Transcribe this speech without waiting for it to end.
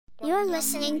You're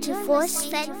listening to Force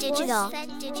Fed Digital.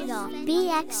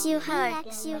 BX you heard.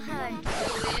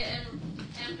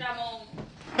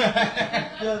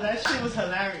 Yo, that shit was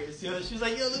hilarious. Yo, she was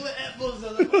like, yo, look at apples. I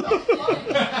was like, what the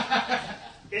fuck?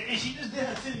 And she just did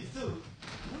her titties too.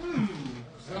 I'm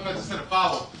about to send a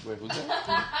follow. Wait, who's that?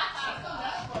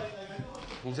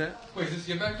 Who's that? Wait, is this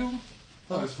your back, dude?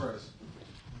 Oh, it's first.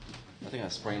 I think I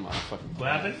sprained my fucking. What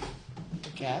happened?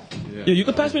 Cap? Yeah. Yo, you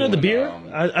can pass me another beer.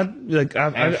 I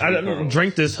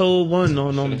drank this whole one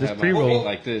on this pre-roll.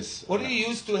 Like this. What do you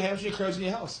use to hamstring curls in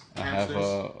your house? I have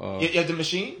You have the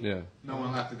machine? yeah. No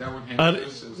one laughed at that one.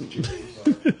 Hamsters. It was a cheap.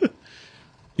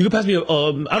 You can pass me. I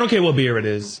don't care what beer it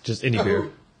is, just any beer.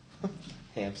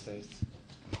 Hamsters.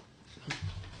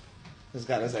 This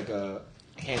guy that's like a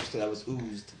hamster that was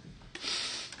oozed.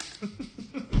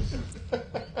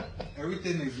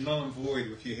 Everything is null and void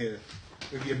with your hair.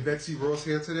 With your Betsy Ross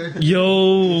hair today.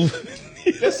 Yo.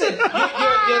 Listen, your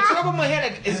top of my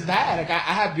head is bad. Like I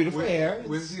have beautiful hair.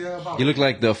 Where's the about? You look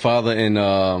like the father in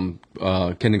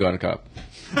Kindergarten Cop.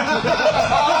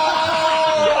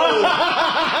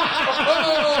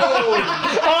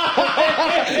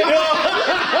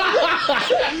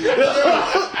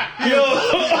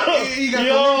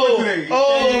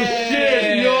 Oh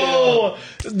shit, yo.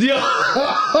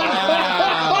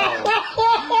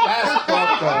 That's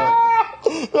fucked up.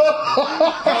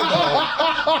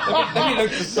 Let me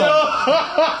look this up.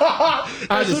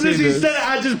 As soon as he said it,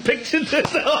 I just pictured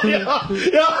this. Yo.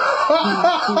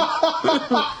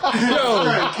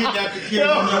 Kidnap the kid in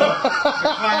the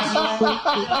classroom.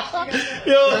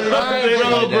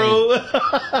 Bro.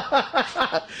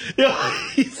 Yo,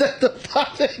 he said the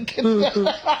father.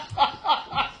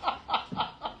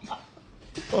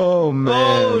 Oh man.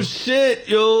 Oh shit,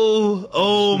 yo.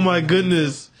 Oh my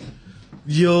goodness.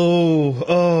 Yo.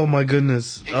 Oh my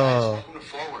goodness. Oh.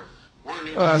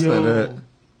 That's not it.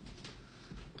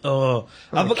 Oh.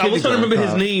 I was trying to remember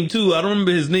his name too. I don't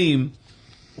remember his name.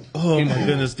 Oh my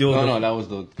goodness, yo. No, that was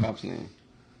the cop's name.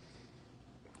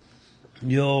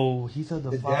 Yo, he said the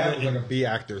The father. dad was like a B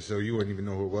actor, so you wouldn't even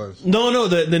know who it was. No,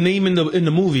 the name in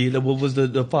the movie. What was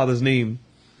the father's name?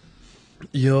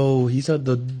 Yo, he said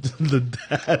the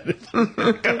dad.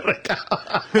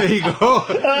 There you go.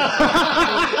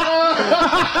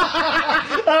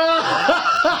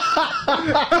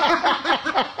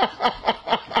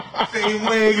 Same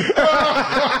wig.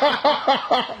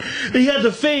 He had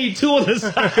the fade too on the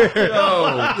side.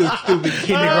 Yo, this stupid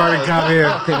kindergarten cop here.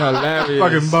 Hilarious.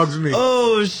 Fucking bugs me.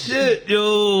 Oh shit,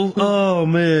 yo. Oh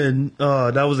man.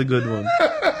 Oh, that was a good one.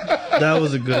 That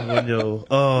was a good one, yo.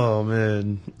 Oh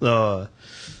man. All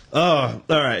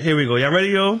right, here we go. Y'all ready,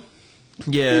 yo?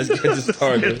 Yeah, let's get this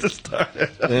started. Get this started.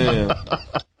 Damn.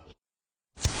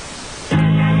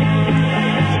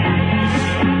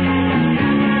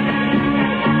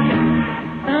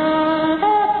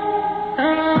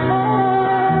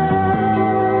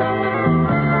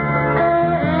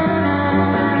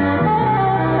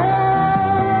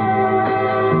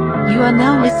 You are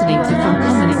now listening to From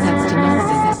Commonsense to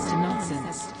Nonsense.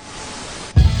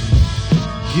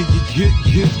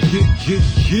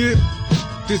 Yeah.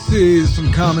 This is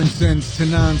From Common Sense to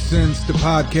Nonsense, the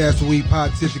podcast where we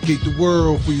pontificate the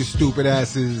world for your stupid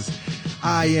asses.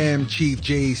 I am Chief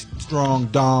J Strong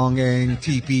Dong, and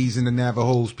TP's in the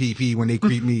Navajos PP when they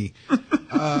creep me.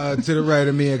 To the right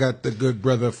of me, I got the good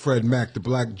brother Fred Mack, the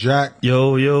Black Jack.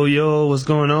 Yo, what's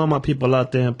going on, my people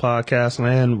out there in podcast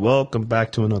land? Welcome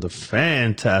back to another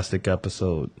fantastic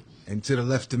episode. And to the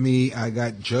left of me, I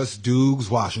got Just Doogz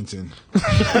Washington.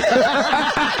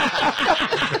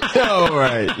 All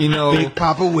right, Big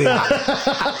Papa Wig.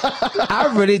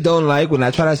 I really don't like when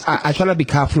I try to be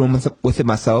confident with it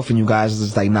myself, and you guys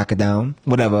just like knock it down.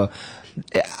 Whatever.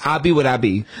 I'll be what I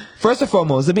be. First and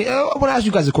foremost, I want to ask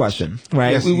you guys a question,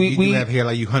 right? Yes, we have hair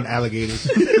like you hunt alligators.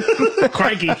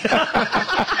 Crikey.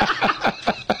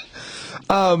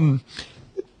 The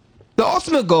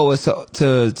ultimate goal is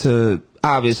to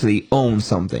obviously own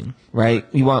something, right?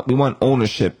 We want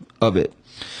ownership of it.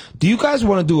 Do you guys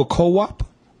want to do a co-op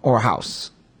or a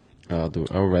house? I would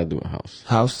rather do a house.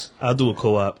 House? I'll do a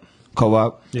co-op.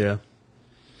 Co-op? Yeah.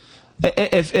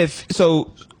 If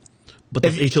so, but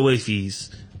the HOA fees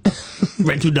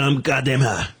rent too damn goddamn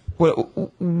high.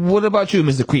 What about you,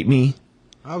 Mr. Creep Me?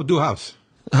 I would do a house.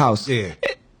 House. Yeah.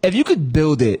 If you could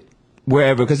build it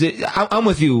wherever, because I'm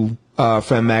with you,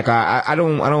 friend Mac. I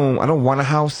don't want a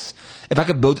house. If I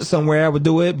could build it somewhere, I would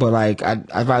do it. But like,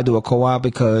 I'd rather do a co-op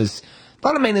because a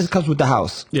lot of maintenance comes with the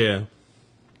house. Yeah.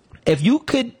 If you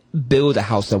could build a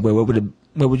house somewhere, where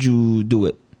would you do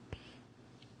it?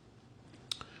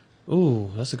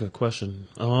 Ooh, that's a good question.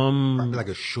 Probably like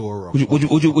a shore. Or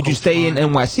Would you stay in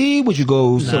NYC? Would you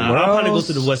go somewhere I'll else? probably go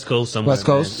to the West Coast somewhere. West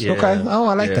Coast. Man. Yeah. Okay. Oh,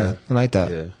 I like that. I like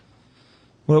that. Yeah.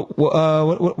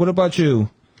 What about you?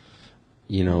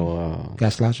 You know,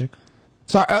 Gas Logic.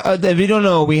 So if you don't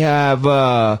know, we have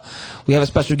a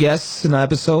special guest in our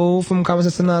episode from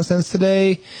Commonsense and Nonsense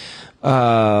today.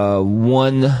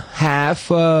 One half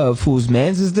of whose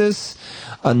man's is this?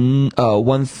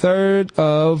 1/3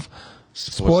 of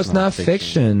Sports Not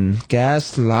Fiction.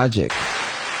 Gas Logic.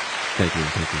 thank you.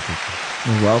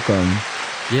 You're welcome.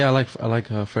 Yeah, I like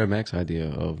Fred Mack's idea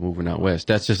of moving out west.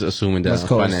 That's just assuming that West I'm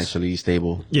Coast. financially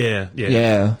stable. Yeah.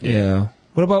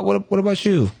 What about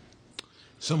you?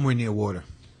 somewhere near water.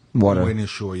 Water. Somewhere near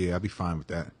shore. Yeah, I'll be fine with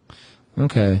that.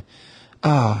 Okay.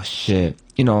 Oh shit.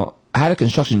 You know, I had a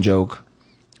construction joke.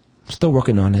 I'm still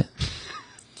working on it.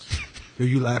 Yo,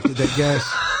 you laughed at that gas?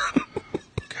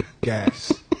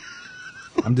 Gas.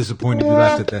 I'm disappointed you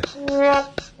laughed at that.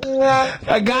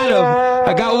 I got him.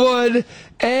 I got one.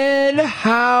 And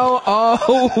how are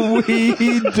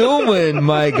we doing,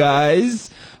 my guys?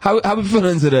 How we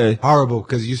feeling today? Horrible,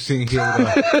 because you sitting here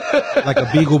with like a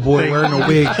beagle boy wearing a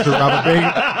wig to rob a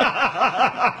bank.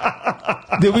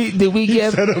 Did we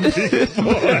get Wearing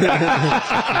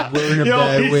a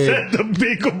bad he wig. said the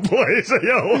Beagle Boys.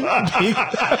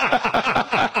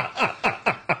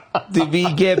 Did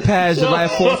we get past July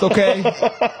 4th? Okay.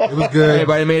 It was good.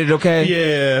 Everybody made it okay.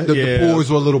 Yeah. The pores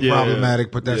were a little Yeah.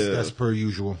 problematic, but that's per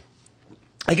usual.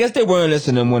 I guess they weren't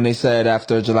listening when they said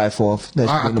after July 4th. That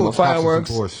I you know, caught pops and fireworks.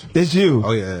 some pores. Did you?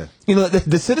 Oh yeah. You know,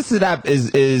 the Citizen app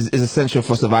is essential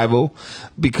for survival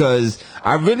because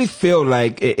I really feel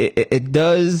like it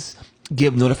does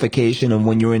give notification of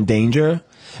when you're in danger.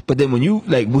 But then when you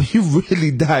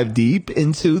really dive deep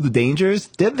into the dangers,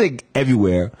 they're like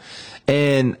everywhere.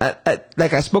 And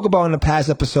like I spoke about in the past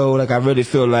episode, like I really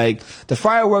feel like the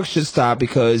fireworks should stop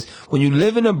because when you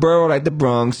live in a borough like the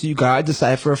Bronx, you gotta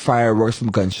decipher fireworks from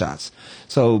gunshots.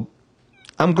 So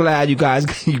I'm glad you guys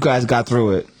got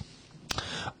through it.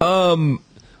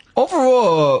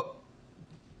 Overall,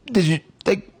 did you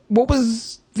what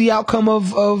was the outcome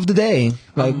of the day?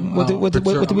 Like what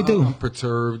did we do? I'm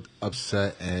perturbed,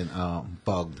 upset, and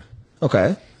bugged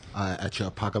Okay. at your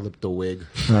apocalypto wig.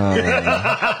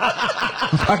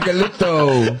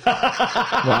 Apocalypto.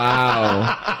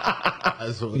 Wow.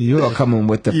 That's You are coming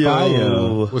with the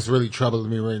fire. what's really troubling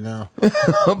me right now.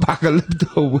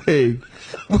 Apocalypto wig.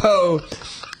 Well,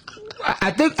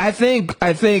 I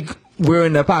think we're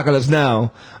in the apocalypse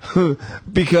now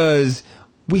because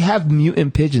we have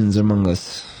mutant pigeons among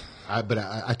us. But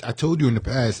I told you in the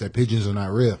past that pigeons are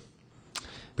not real.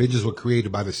 Pigeons were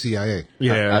created by the CIA.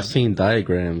 Yeah. I've seen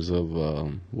diagrams of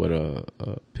what a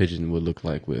pigeon would look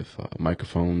like with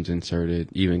microphones inserted,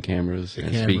 even cameras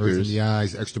and Cameras in speakers. the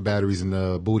eyes, extra batteries in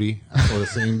the booty. I saw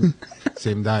the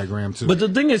same diagram too. But the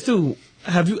thing is, too,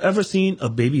 have you ever seen a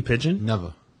baby pigeon?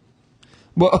 Never.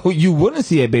 Well, you wouldn't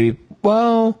see it, baby.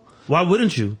 Well, Why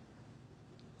wouldn't you?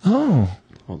 oh.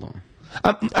 Hold on.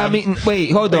 I mean,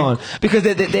 wait, hold on. Because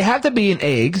they have to be in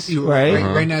eggs, right?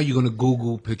 Right now, you're gonna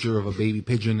Google picture of a baby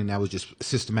pigeon, and that was just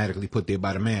systematically put there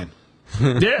by the man.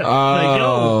 Yeah.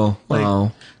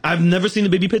 Oh. I've never seen a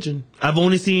baby pigeon. I've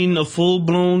only seen a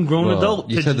full-blown grown Well, adult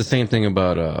you pigeon. said the same thing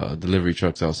about delivery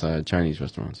trucks outside Chinese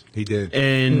restaurants. He did.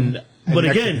 And but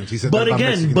again, Mexicans. He said but that about again,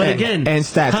 Mexicans. but again, And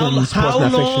stats in sports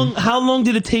not fiction. how long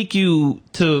did it take you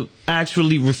to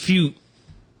actually refute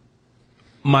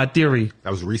my theory? That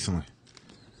was recently.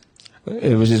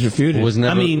 It was just refuted. Was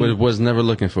never mean- was never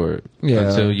looking for it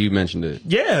until you mentioned it.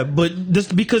 Yeah, but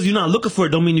just because you're not looking for it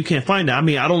don't mean you can't find it. I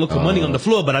mean, I don't look for money on the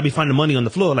floor, but I be finding money on the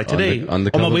floor. Like today, on my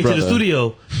undercover way to the brother.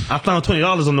 studio, I found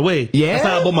 $20 on the way. Yeah? That's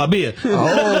how I bought my beer.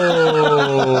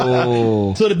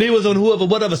 Oh. So the beer was on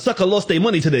whatever sucker lost their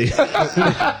money today.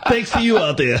 Thanks to you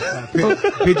out there.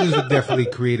 Pigeons are definitely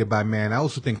created by man. I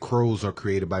also think crows are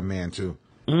created by man too.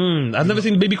 I've never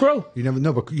seen a baby crow. You never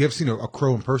know, but you have seen a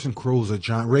crow in person. Crows are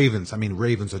giant. Ravens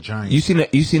are giants.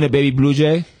 You seen a baby blue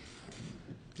jay?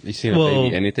 You seen a Well-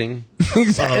 baby anything?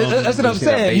 That's what I'm seen a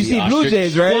saying. You baby see blue ostrich?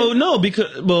 jays, right? Well, no, because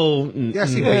Yeah, I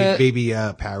see Yeah. baby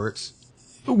parrots,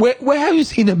 Where have you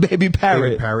seen a baby baby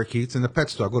parrot? parakeets in the pet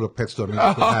store. I go to a pet store.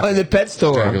 Oh, in the pet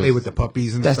store. Play with the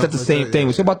puppies and That's stuff not the like same that. thing.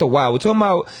 We're talking about the wild. We're talking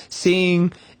about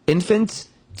seeing infants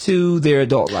to their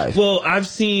adult life. well, I've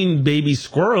seen baby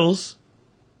squirrels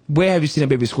Where have you seen a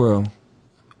baby squirrel?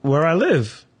 where I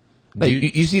live. Like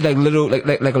you see like little like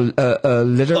a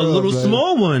litter. A little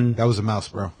small one. That was a mouse,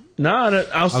 bro. Nah,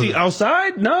 I'll see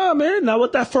outside. Nah, man, not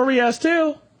with that furry ass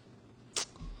tail.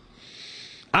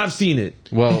 I've seen it.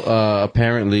 Well,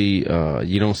 apparently,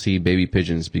 you don't see baby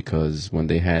pigeons because when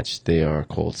they hatch, they are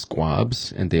called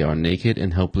squabs, and they are naked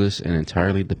and helpless and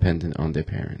entirely dependent on their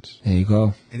parents. There you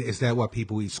go. And is that why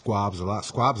people eat squabs a lot?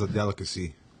 Squabs are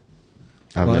delicacy.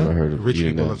 I've What? never heard of Rich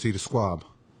eating people that. love to eat a squab.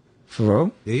 For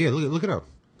real? Yeah. Look it up.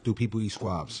 Do people eat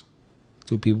squabs?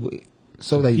 Do people?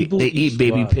 So they people eat eat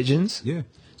baby squab? pigeons. Yeah.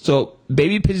 So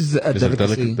baby pigeons is a Is it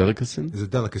delicacy. delicacy? It's a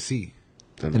delicacy.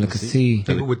 Delicacy.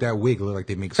 People with that wig look like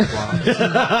they make squabs.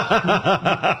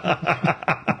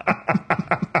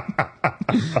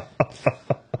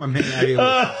 My man out here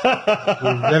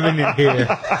was revenant here.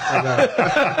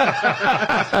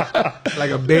 Like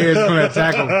a bear's gonna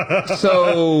attack him.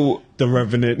 So The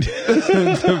Revenant.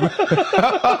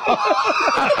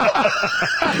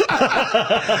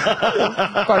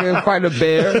 quite a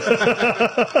bear.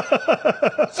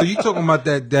 So you talking about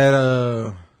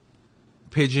that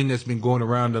pigeon that's been going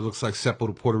around that looks like Seppo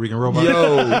the Puerto Rican robot?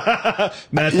 Yo,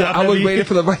 Man, yeah, I was waiting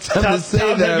for the right time to say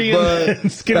top that, heavy but and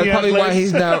that's skinny probably why athletes.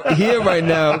 he's not here right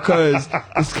now, because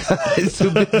this guy is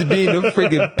too busy being a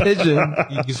freaking pigeon.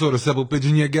 You saw the Seppo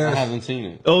pigeon yet, I guys? haven't seen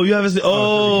it. Oh, you haven't seen?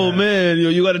 Oh, man, yo,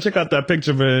 you got to check out that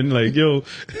picture, man. Like, yo,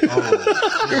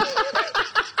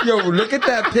 Yo, look at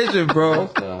that pigeon, bro.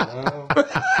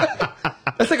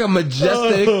 That's like a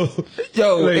majestic. Oh.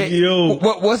 Yo, Like, yo.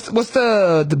 what's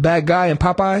the bad guy in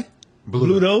Popeye?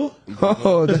 Bluto?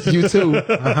 Oh, that's you too. But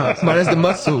that's the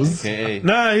muscles. Okay.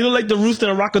 Nah, you look like the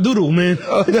rooster in Rockadoodle, man.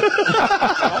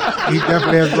 He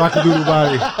definitely has rockadoodle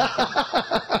body.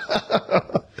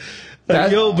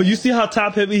 Like, yo, but you see how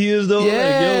top heavy he is, though?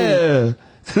 Yeah.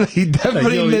 He Like,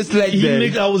 definitely yo, missed leg he day.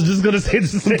 mixed- I was just going to say the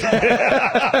same thing.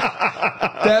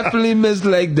 Definitely missed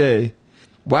leg day.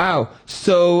 Wow.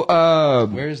 So,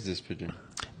 Where is this pigeon?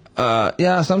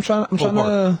 yeah. So I'm trying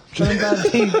to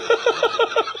dive deep.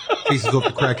 Faces off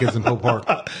the crackheads in Pope Park.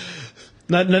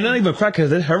 Not even crackheads.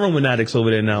 They're heroin addicts over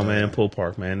there now, man. Pole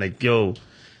Park, man. Like, yo,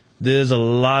 there's a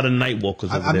lot of night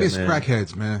walkers over I there, miss man.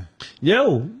 crackheads, man.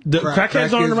 Yo, the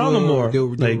crackheads aren't around no more. They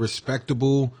were Like,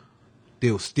 respectable.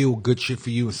 They'll steal good shit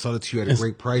for you and sell it to you at a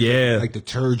great price. yeah. Like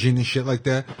detergent and shit like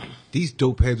that. These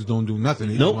dope heads don't do nothing.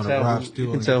 They Nope. just want to rob, steal.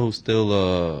 You can tell who's still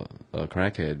a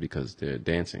crackhead because they're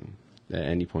dancing at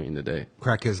any point in the day.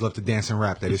 Crackheads love to dance and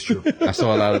rap. That is true. I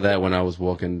saw a lot of that when I was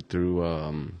walking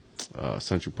through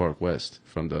Central Park West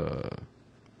from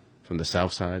the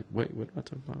south side. Wait, what am I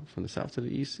talking about? From the south to the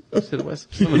east to the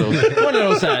west? Some of those. One of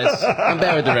those sides. I'm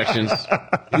bad with directions.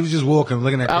 He was just walking,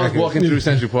 looking at crackheads. I was walking through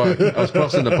Central Park. I was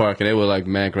crossing the park, and they were like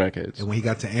mad crackheads. And when he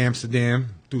got to Amsterdam,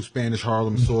 through Spanish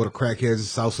Harlem, saw the crackheads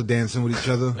salsa dancing with each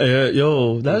other.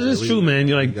 yo, that is true, man.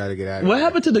 You're like, You gotta get out of what here.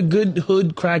 happened to the good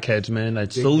hood crackheads, man?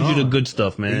 That sold you the gone. good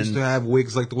stuff, They used to man. have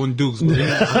wigs like the one Dukes.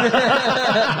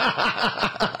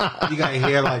 You got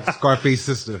hair like Scarface's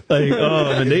sister. Like, oh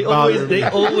man, they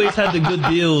always had the good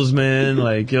deals, man.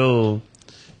 Like, yo,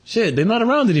 shit, they're not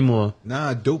around anymore.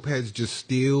 Nah, dope heads just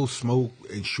steal, smoke,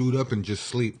 and shoot up and just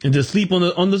sleep. And just sleep on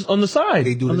the side,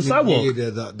 They do on the sidewalk. Yeah,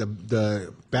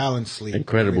 the balance sleep.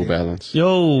 Incredible They balance.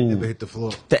 Yo, Never hit the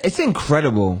floor. It's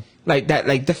incredible. Like that.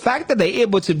 Like the fact that they're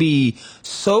able to be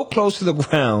so close to the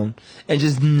ground and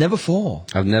just never fall.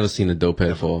 I've never seen a dope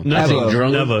head fall. Never. I've seen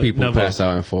drunk Never. people Never. pass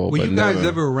out and fall, Were but you guys never.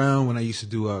 ever around when I used to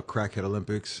do Crackhead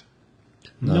Olympics?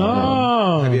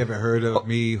 no, Have you ever heard of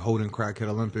me holding Crackhead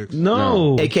Olympics?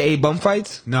 no. AKA bum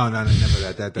fights. No, never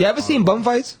that. You ever seen bum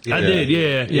fights? Yeah. I did,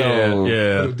 yeah.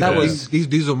 That That was-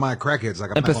 these are my crackheads.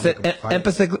 Like I'm not gonna make them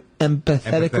fight.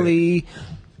 Empathetically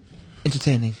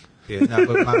entertaining. Yeah, nah,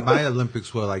 but my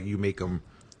Olympics were like you make them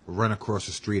run across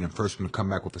the street and first one to come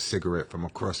back with a cigarette from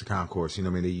across the concourse. You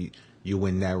know what I mean? You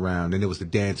win that round. Then there was the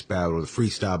dance battle, the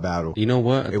freestyle battle. You know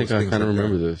what? I It was think I things kind of like that.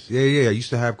 remember this. Yeah. I used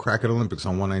to have Crackhead Olympics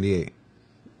on 198.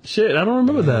 Shit, I don't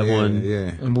remember that Yeah, one.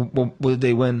 Yeah. And what did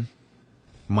they win?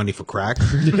 Money for crack.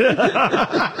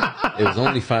 It was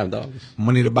only $5.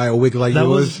 Money to buy a wig like That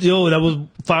yours. was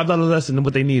 $5 less than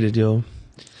what they needed, yo.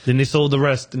 Then they sold the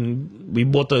rest, and we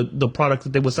bought the product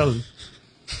that they were selling.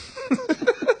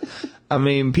 I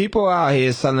mean, people out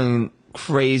here selling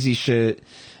crazy shit.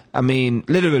 I mean,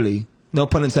 literally, no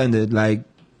pun intended. Like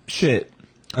shit.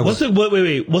 What's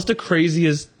the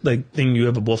craziest like thing you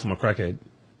ever bought from a crackhead?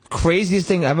 Craziest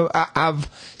thing I've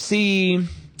seen.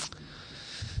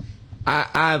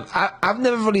 I've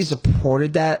never really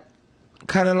supported that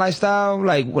kind of lifestyle,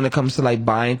 like when it comes to like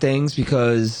buying things,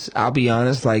 because I'll be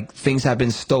honest, like things have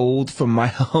been stole from my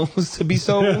house to be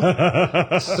sold.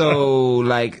 So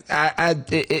like I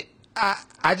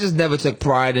just never took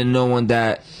pride in knowing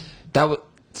that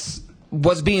was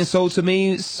what's being sold to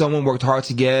me, someone worked hard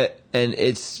to get, and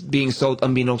it's being sold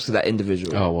unbeknownst to that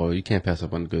individual. Oh, well, you can't pass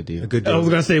up on a good deal. A good I was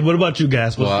deal. gonna say, what about you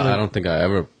guys? Well, I don't think I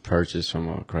ever purchased from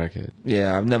a crackhead.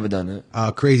 Yeah, I've never done it.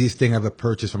 Craziest thing I ever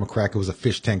purchased from a cracker was a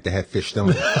fish tank that had fish still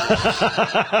in it.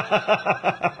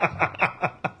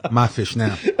 My fish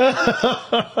now.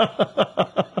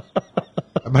 How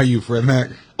about you, Fred Mac?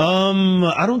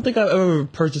 I don't think I've ever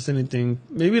purchased anything.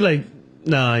 Maybe like,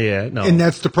 no. And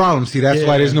that's the problem. See, that's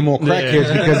why there's no more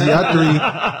crackheads, Yeah. because y'all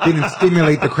three didn't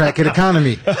stimulate the crackhead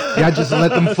economy. Y'all just let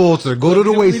them falter, go to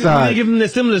the We didn't wayside. give them the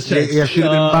stimulus checks. Yeah, should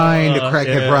have been buying the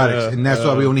crackhead yeah, products, and that's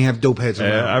why we only have dope heads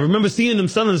around. Yeah, I remember seeing them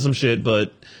selling some shit,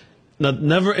 but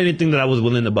never anything that I was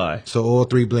willing to buy. So all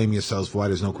three blame yourselves for why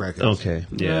there's no crackheads. Okay,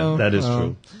 yeah, No, that is no.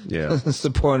 true. Yeah.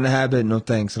 Supporting the habit, no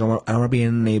thanks. I don't want to be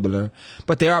an enabler.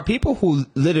 But there are people who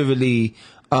literally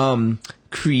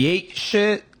create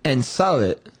shit and sell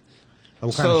it.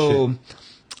 What kind of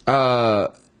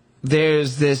shit?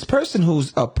 There's this person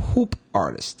who's a poop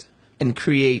artist and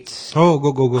creates Oh,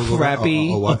 go.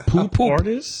 crappy what? poop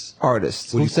Artists?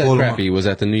 artists. What do Who you said call them? Crappy. Was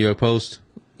that the New York Post?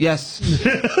 yes?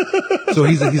 So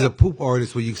he's a poop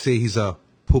artist. Where you say he's a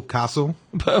poop Picasso?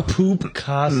 Poop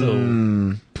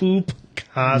Picasso. Poop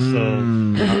Picasso.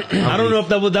 I don't know if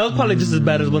that was probably just as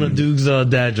bad as one of Duke's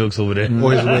dad jokes over there.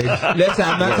 Or his wig? Listen,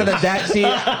 I'm not gonna that. See,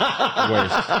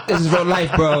 Worse. this is real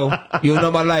life, bro. You know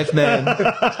my life, man.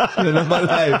 You know my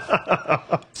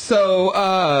life.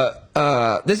 So,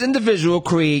 this individual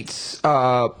creates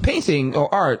painting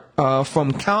or art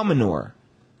from cow manure.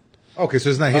 Okay, so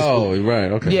it's not his Oh, poop.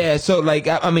 right. Okay. Yeah, so like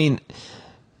I mean,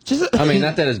 just I mean,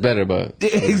 not that it's better, but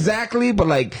exactly, but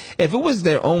like if it was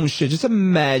their own shit, just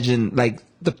imagine like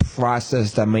the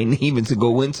process that might even to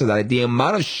go into that. Like, the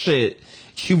amount of shit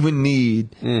you would need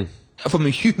from a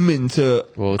human to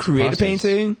Well, it's a create a process.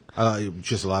 painting,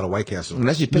 Just a lot of White Castle.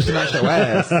 unless you're pissing out your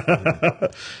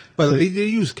ass. But they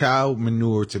use cow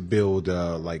manure to build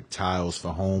like tiles for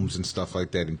homes and stuff like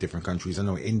that in different countries. I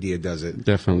know India does it.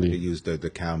 Definitely. They use the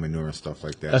cow manure and stuff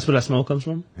like that. That's where that smell comes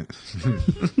from?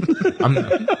 I'm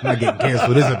not getting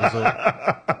canceled this episode.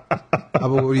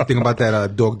 What do you think about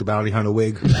that Dog the Bounty Hunter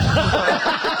wig?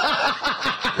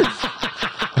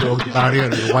 Dog the Bounty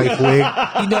Hunter white wig.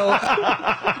 You know,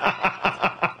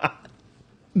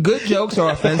 good jokes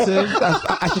are offensive.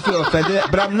 I should feel offended,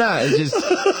 but I'm not. It's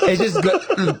just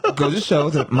goes to show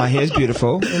that my hair is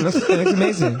beautiful. It looks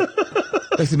amazing.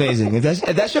 Looks amazing. If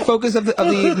that's your focus of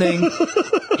the evening,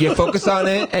 you're focused on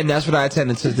it, and that's what I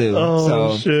intended to do. Oh,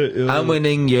 so shit, yo. I'm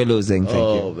winning, you're losing. Thank you.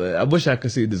 Oh, man. I wish I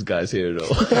could see this guy's hair, though.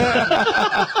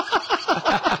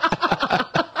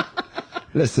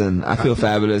 Listen, I feel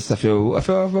fabulous. I feel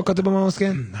comfortable in my own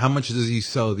skin. How much does he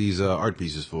sell these art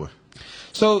pieces for?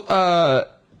 So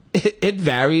it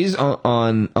varies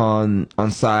on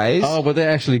size. oh, but they're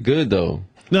actually good though.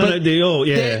 No,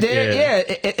 yeah.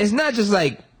 It's not just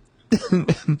like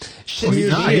shit. he's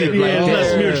not. shit, Yeah, like, it's not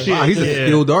they're- smeared shit. Wow, he's a Yeah.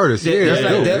 skilled artist. Yeah, They're, that's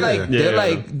dope. they're Yeah.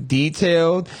 like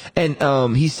detailed,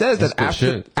 and he says that good after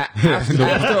shit.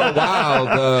 after a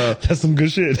while That's some good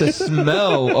shit. the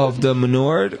smell of the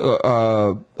manure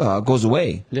goes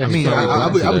away. Yeah, I mean, he's I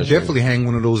probably would into that shit. definitely hang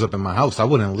one of those up in my house. I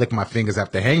wouldn't lick my fingers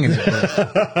after hanging it,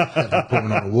 but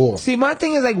putting it on the wall. See, my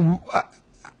thing is like,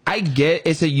 I get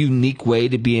it's a unique way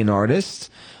to be an artist,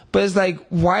 but it's like,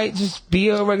 why just be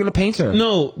a regular painter?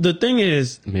 No, the thing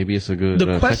is, Maybe it's a good.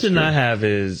 the question texture. I have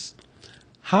is,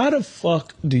 how the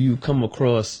fuck do you come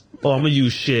across, oh, I'm going to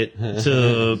use shit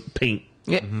to paint?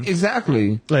 Yeah,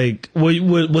 exactly. Like,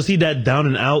 was he that down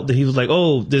and out that he was like,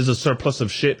 oh, there's a surplus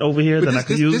of shit over here But that I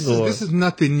could use? this is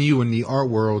nothing new in the art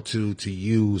world to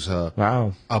use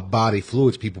Wow. a body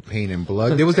fluids. People paint in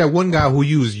blood. There was that one guy who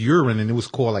used urine, and it was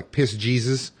called like Piss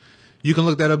Jesus. You can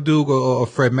look that up, Duke, or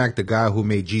Fred Mack, the guy who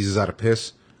made Jesus out of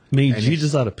piss. Made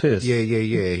Jesus out of piss. Yeah.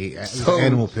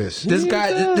 Animal piss. This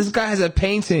guy has a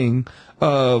painting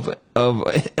of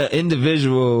an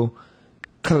individual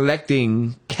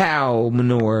collecting cow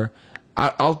manure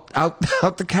out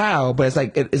the cow, but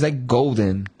it's like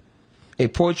golden. A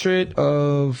portrait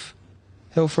of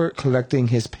Hilfert collecting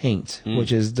his paint,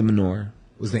 which is the manure.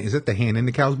 Is that the hand in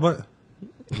the cow's butt?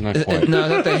 Not quite. No,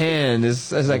 not the hand.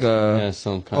 It's like a Yeah,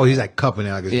 some kind. Oh, he's like cupping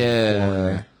it. Like it's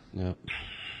yeah. Yeah.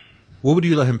 What would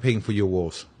you let him paint for your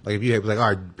walls? Like if you had like, all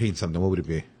right, paint something. What would it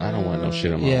be? I don't want no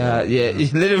shit on my Yeah, wall. yeah.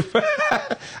 Literally,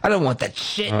 I don't want that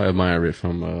shit. I admire it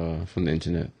from the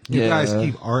internet. You Yeah. guys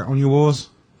keep art on your walls?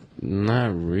 Not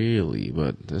really,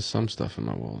 but there's some stuff on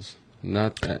my walls.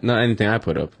 Not anything I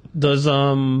put up. Does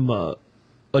a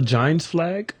Giants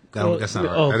flag? That's not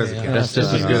art. Oh, That doesn't okay. count. That's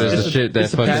just as good as the shit that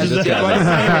it's a fucking piece of this shit.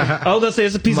 guy. I was gonna say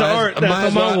it's a piece of art that's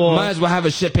on my wall. Might as well have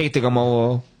a shit painting on my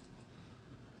wall.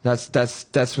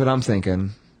 That's what I'm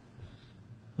thinking.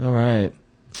 All right.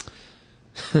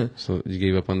 So you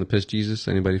gave up on the piss Jesus?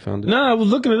 Anybody found it? Nah, I was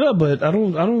looking it up, but I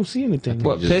don't see anything.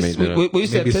 What You just piss? made that up. What you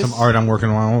said? Maybe Piss? some art I'm working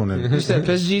on. You said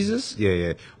piss Jesus?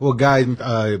 Yeah. Well, a guy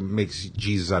makes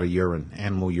Jesus out of urine,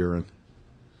 animal urine.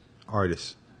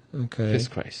 Artist. Okay. Piss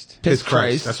Christ. Piss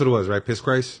Christ. That's what it was, right? Piss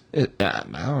Christ? I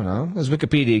don't know. It's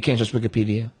Wikipedia. You can't trust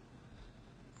Wikipedia.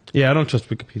 Yeah, I don't trust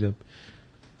Wikipedia.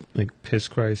 Like Piss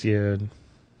Christ, yeah.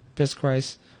 Piss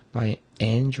Christ by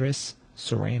Andres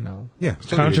Serrano. Yeah.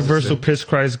 Controversial Piss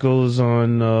Christ goes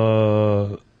on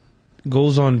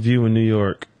view in New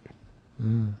York.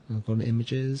 I'll go to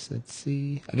images. Let's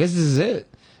see. I guess this is it.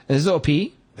 Is this OP?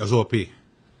 That was OP.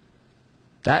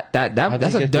 That's they a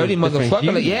get dirty those different motherfucker.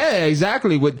 Like, hues? yeah,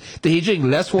 exactly. Did he drink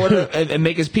less water and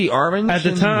make his pee orange? At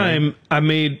the time, I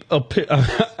made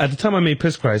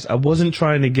Piss Christ, I wasn't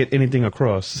trying to get anything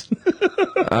across.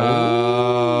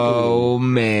 Oh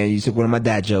man, you took one of my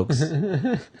dad jokes.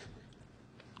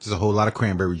 There's a whole lot of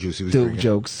cranberry juice he was Duke drinking.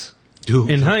 jokes.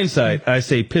 Dude. In hindsight, I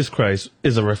say Piss Christ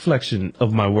is a reflection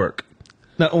of my work,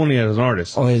 not only as an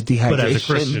artist, Oh, his dehydration. but as a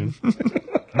Christian.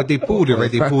 But they pulled it,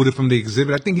 right? They pulled it from the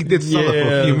exhibit. I think he did sell it for a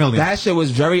Yeah. few million. That shit was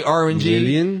very orangey.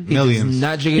 Million? He Millions. does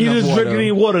not drinking He enough just water. drinking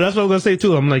any water. That's what I was gonna say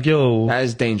too. I'm like, yo, That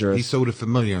is He dangerous. sold it for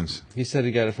millions. He said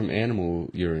he got it from animal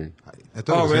urine. I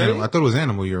thought, Oh, it was really? animal, I thought it was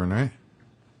animal urine, right?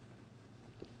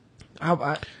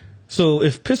 so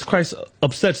if Piss Christ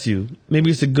upsets you, maybe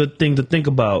it's a good thing to think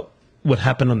about what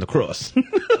happened on the cross.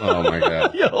 Oh my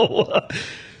god. Yo,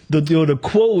 the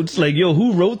quotes like, yo,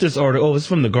 who wrote this article? Oh, it's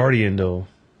from the Guardian though.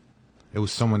 It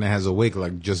was someone that has a wig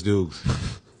like Just Doogz.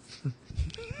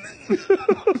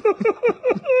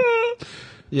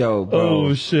 Yo, bro,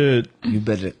 Oh shit. you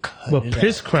better cut But it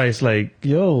Piss Christ, like,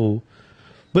 yo,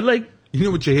 but like, You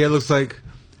know what your hair looks like?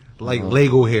 Like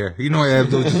Lego hair. You know I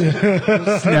have those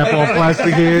snap on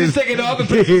plastic hairs. Just take it off and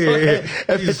put Yeah.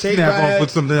 and You just take snap my- off, put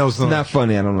something else on. Not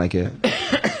funny. I don't like it.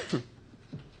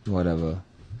 Whatever.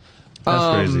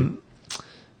 that's crazy.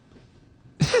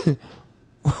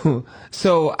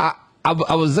 So I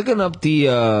was looking up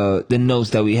the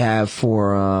notes that we have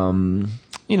for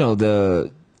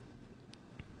the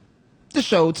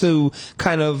show to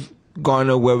kind of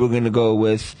garner where we're gonna go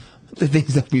with the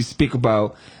things that we speak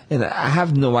about, and I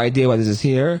have no idea why this is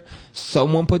here.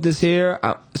 Someone put this here,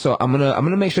 so I'm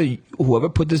gonna make sure whoever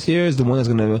put this here is the one that's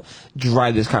gonna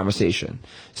drive this conversation.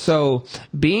 So,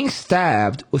 being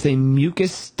stabbed with a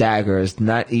mucus dagger is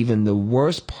not even the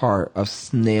worst part of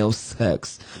snail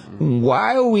sex.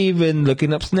 Why are we even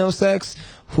looking up snail sex?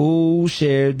 Who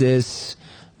shared this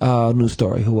news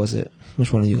story? Who was it?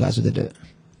 Which one of you guys did it?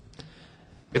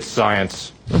 It's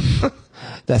science.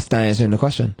 That's not answering the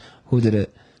question. Who did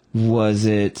it? Was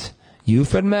it you,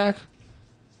 Fred Mac?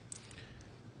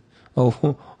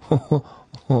 Oh,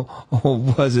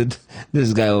 was it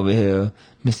this guy over here,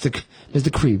 Mr.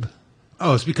 Creep?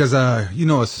 Oh, it's because a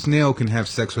snail can have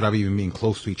sex without even being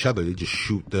close to each other. They just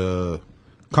shoot the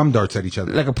cum darts at each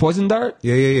other. Like a poison dart?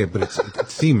 Yeah. But it's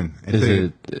semen. And Is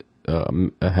they, it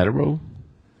a hetero?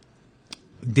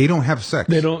 They don't have sex.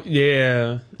 They don't.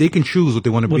 Yeah, They can choose what they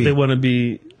want to what be. they want to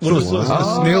be. So What is a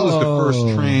snail is the first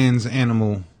trans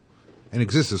animal in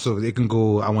existence. So they can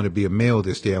go, I want to be a male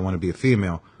this day, I want to be a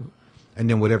female. And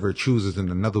then whatever it chooses, then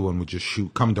another one would just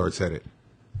shoot cum darts at it.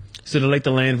 So they're like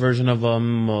the land version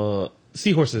of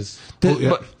seahorses. Oh,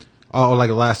 yeah. Like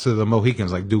the last of the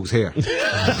Mohicans, like Duke's hair.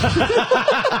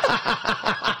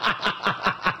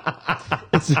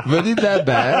 It's really that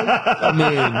bad? I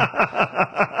mean,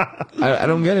 I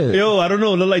don't get it. Yo, I don't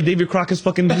know. Look like David Crockett's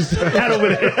fucking hat over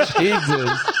there. Jesus.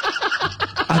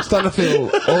 I'm starting to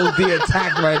feel OD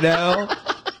attacked right now.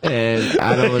 And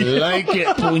I don't like it,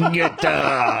 puñeta.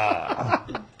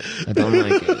 I don't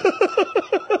like it.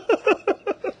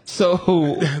 So,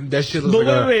 That shit looks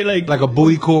But like, wait, like a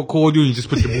booty cord you just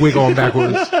put your wig on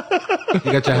backwards.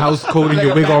 You got your house coat and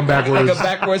your wig on backwards. like a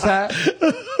backwards hat?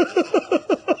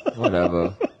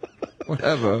 Whatever.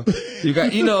 You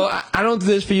got, I don't do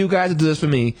this for you guys, I do this for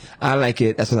me. I like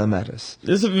it. That's what that matters.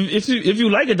 If you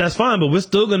like it, that's fine. But we're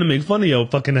still gonna make fun of your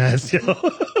fucking ass, yo.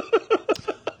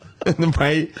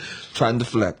 Right? Trying to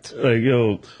deflect. Like,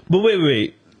 yo. But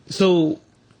wait. So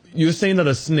you're saying that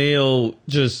a snail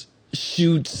just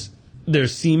shoots their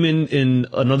semen in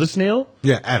another snail?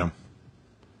 Yeah, Adam.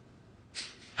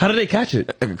 How do they catch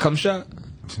it? Like a cum shot?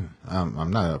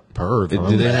 I'm not a perv.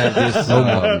 Do they have this?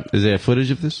 Is there footage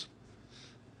of this?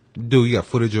 Dude, you got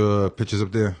footage or pictures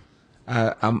up there?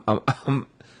 I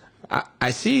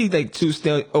see like two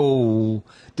snails. Oh,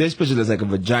 this picture looks like a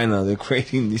vagina. They're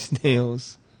creating these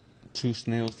snails. Two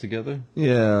snails together?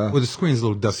 Yeah. Well, the screen's a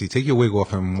little dusty. Take your wig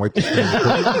off and wipe the screen.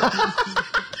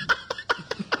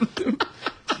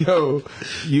 Yo,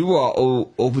 you are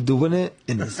overdoing it,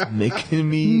 and it's making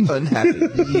me unhappy.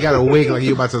 You gotta wig like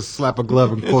you about to slap a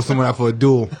glove and call someone out for a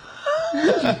duel.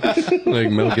 Like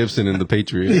Mel Gibson in The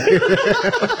Patriot.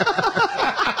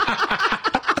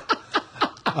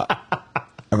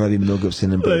 I'd rather be Mel Gibson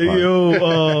than Brad Like, Pitt. yo,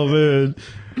 oh man.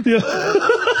 Yeah.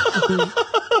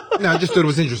 No, I just thought it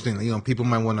was interesting. You know, people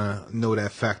might want to know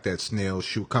that fact that snails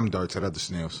shoot cum darts at other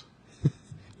snails.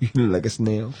 You look like a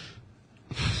snail.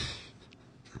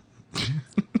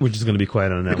 We're just gonna be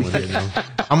quiet on that one. You know?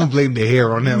 I'm gonna blame the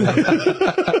hair on that one.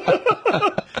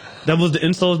 That was the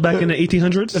insoles back in the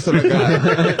 1800s. That's what I got.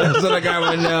 That's what I got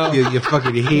right now. You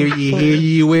fucking hear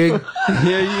you wig.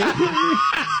 Yeah.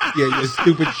 Yeah, your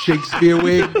stupid Shakespeare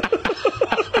wig.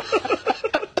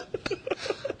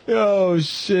 Oh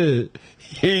shit.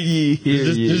 Hear ye.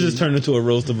 This just turned into a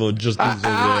roast of Just Doogz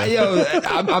over there. Yo,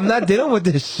 I'm not dealing with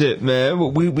this shit,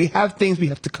 man. We have things we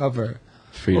have to cover.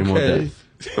 Freedom or death.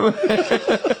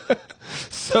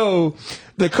 So,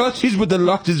 the countries with the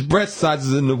largest breast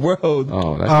sizes in the world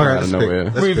Oh, that's All right, out of let's pick. nowhere.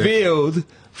 Let's pick. revealed.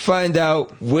 Find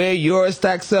out where yours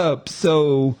stacks up.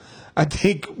 So, I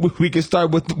think we can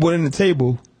start with one in the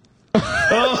table.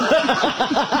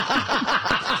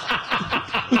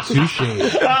 Touche.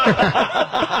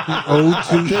 Oh,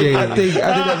 touche. I think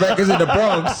that record's in the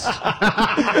Bronx.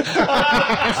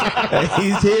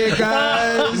 He's here,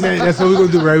 guys. Man, that's what we're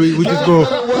gonna do, right? We just go.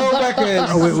 World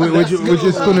records. We're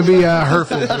just gonna be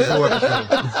hurtful for this whole episode.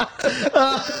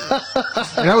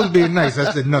 And that was being nice.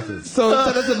 I said nothing. So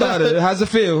tell us about it. How's it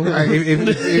feel?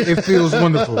 It feels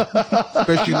wonderful,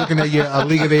 especially looking at your A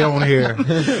League of Their Own hair.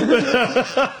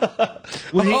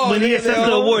 When he accepts the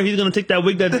no. award, he's gonna take that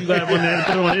wig that you got on there and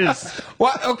put it on his.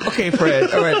 What? Okay,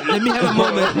 Fred. All right, let me have a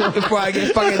moment before I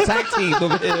get fucking tag teamed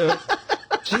over here.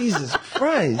 Jesus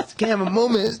Christ! Can't have a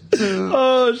moment to.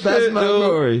 Oh shit! That's my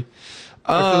glory.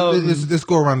 Let's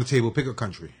go around the table. Pick a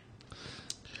country.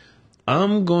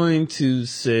 I'm going to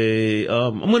say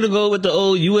I'm going to go with the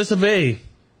old U.S. of A.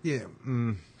 Yeah.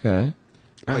 Okay.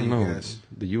 I don't you know. guys?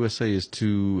 The USA is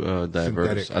too diverse.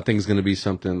 Synthetic. I think it's gonna be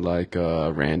something like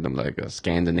random, like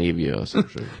Scandinavia or some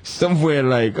shit. Somewhere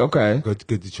like okay.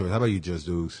 Good choice. How about you, Just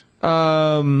Doogz?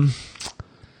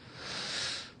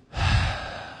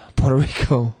 Puerto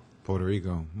Rico. Puerto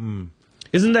Rico.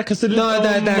 Isn't that considered No,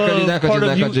 that part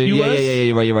of country. U.S.?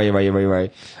 Yeah. You're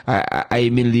right. I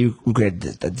immediately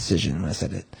regretted that decision when I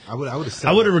said it. I would have said.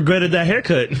 I would have regretted that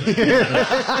haircut.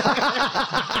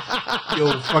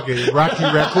 Yo, fucking Rocky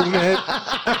Raccoon head.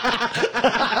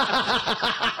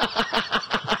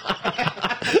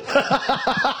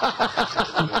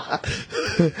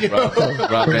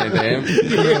 Rob Van Dam.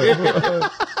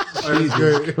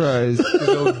 Jesus Christ.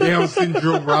 Down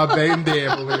syndrome, Rob Van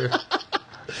Dam over here.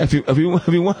 If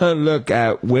you want to look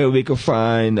at where we can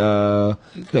find the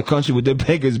country with the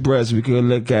biggest breasts, we can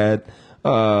look at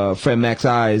Fred Mac's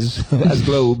eyes as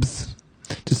globes.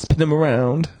 Just spin them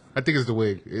around. I think it's the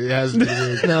wig. It has to be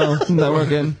the wig. No, not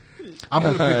working. I'm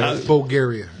gonna pick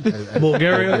Bulgaria.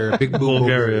 Bulgaria? Big Boo Bulgaria.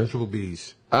 Bulgaria. Triple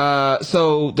B's.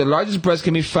 So the largest breast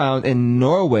can be found in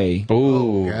Norway,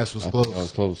 Oh, Gas was I close.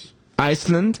 was close.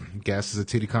 Iceland, Gas is a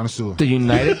titty connoisseur. the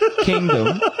United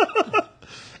Kingdom,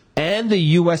 and the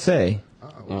USA.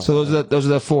 So those are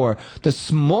the four. The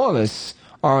smallest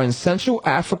are in Central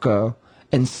Africa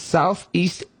and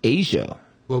Southeast Asia.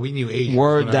 Well, we knew Asia.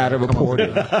 Word data reported.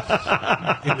 In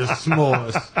the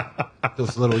smallest.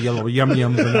 Those little yellow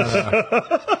yum-yums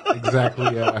and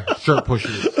exactly shirt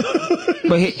pushers.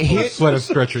 But here, Sweater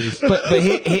stretchers. but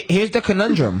here's the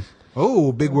conundrum.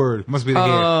 Oh, big word. Must be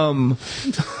the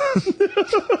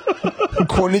hair.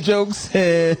 Corny jokes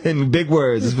and big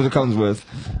words is what it comes with.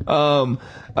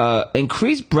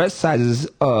 Increased breast sizes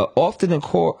often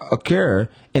occur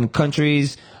in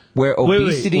countries where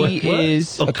obesity what?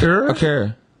 is Occur.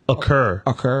 Okay.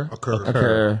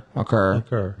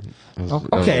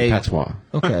 Patois.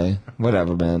 Okay,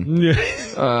 whatever, man. Yeah.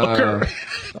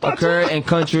 Occur in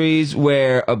countries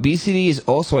where obesity is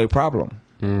also a problem.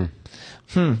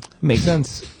 Makes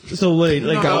sense. So wait,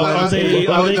 like are they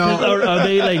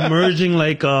like merging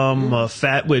like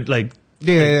fat with like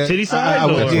titty size?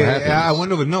 I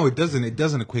went over. No, it doesn't. It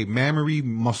doesn't equate. Mammary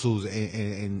muscles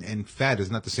and fat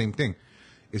is not the same thing.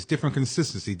 It's different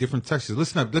consistency, different textures.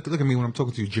 Listen up. Look at me when I'm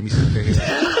talking to you, Jimmy.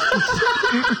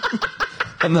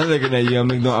 I'm not looking at you. I'm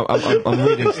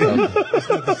reading stuff. It's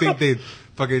not the same thing.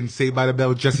 Fucking Saved by the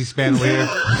Bell, Jesse Spano here.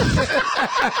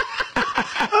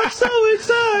 I'm so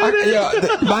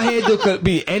excited. My head could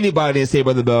be anybody in Saved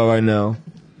by the Bell right now.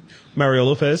 Mario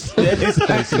Lopez.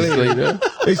 Exactly.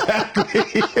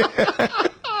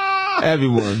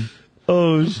 Everyone.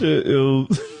 Oh shit. Ew.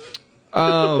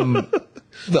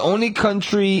 The only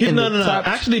country in No. the top.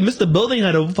 Actually, Mr. Building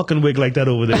had a fucking wig like that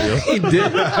over there, yo. He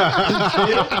did.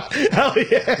 Hell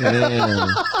yeah. Man.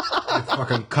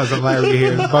 Fucking cousin Larry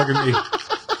here is bugging me.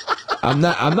 I'm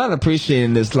not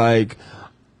appreciating this like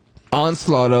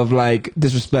onslaught of like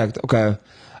disrespect. Okay,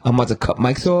 I'm about to cut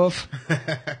mics off.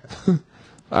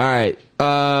 All right.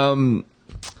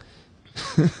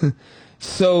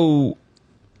 So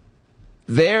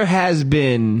there has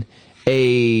been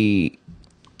a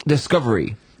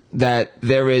discovery that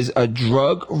there is a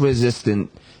drug-resistant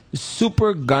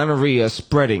super gonorrhea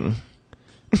spreading.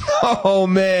 Oh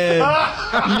man,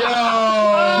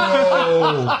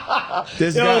 yo,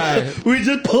 this guy. We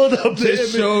just pulled up the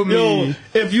Just show me Yo,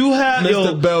 if you have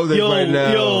Mr. Belding right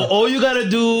now. Yo, all you gotta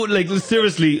do, like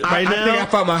seriously, right now. I think I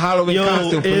found my Halloween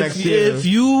costume for next year. If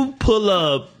you pull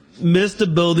up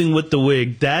Mr. Building with the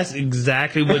wig, that's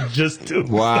exactly what Just Doogz.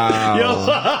 Wow.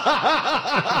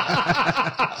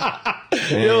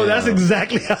 Yo, that's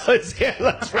exactly how his hair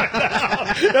looks right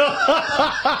now.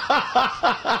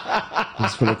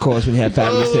 That's for the course when he had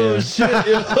fabulous hair. Shit,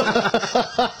 yo.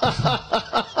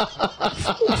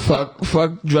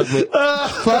 Fuck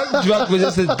drug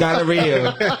resistant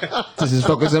gonorrhea. This is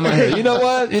focus in my head. You know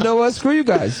what? Screw you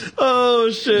guys. Oh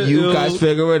shit. You guys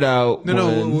figure it out.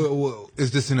 No.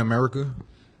 Is this in America?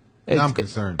 Now I'm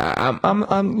concerned.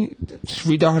 I'm just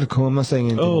read the article. I'm not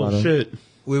saying anything about it. Shit.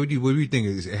 What do you think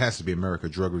it has to be America?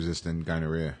 Drug resistant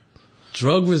gonorrhea.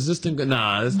 Drug resistant?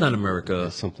 Nah, it's not America.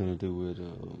 Has something to do with.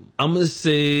 I'm gonna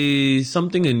say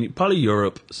something in probably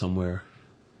Europe somewhere.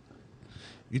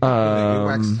 You think the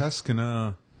earwax test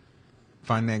can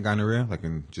find that gonorrhea? Like,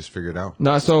 and just figure it out?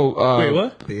 No, so Wait,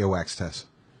 what? The earwax test.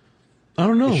 I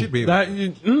don't know. It should be.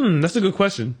 That's a good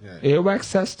question.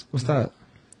 earwax test? What's that?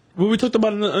 Well, we talked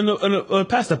about it in a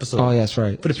past episode. Oh, yeah, that's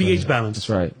right. For the pH balance.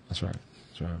 That's right.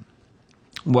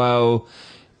 Well,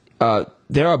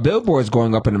 there are billboards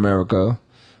going up in America,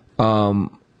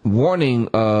 warning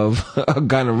of a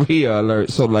gonorrhea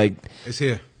alert. So, like, It's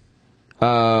here.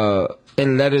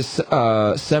 in letters,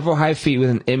 several high feet with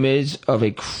an image of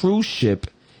a cruise ship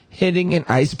hitting an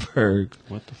iceberg.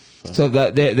 What the fuck? So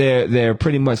that they're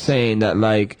pretty much saying that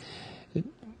like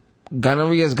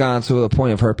gonorrhea has gone to the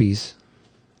point of herpes.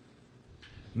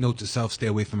 Note to self: stay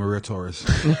away from a real tourist.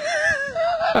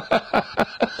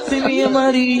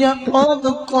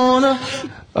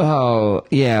 Oh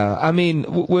yeah, I mean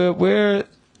we're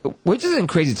just in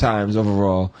crazy times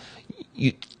overall.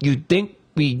 You think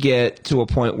we get to a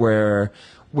point where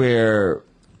we're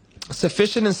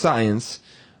sufficient in science,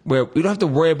 where we don't have to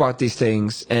worry about these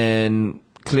things, and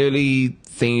clearly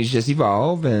things just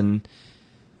evolve and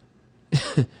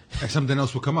Like something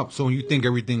else will come up. So when you think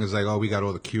everything is like, oh, we got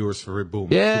all the cures for it, boom.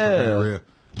 Yeah. Super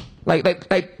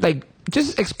gonorrhea. like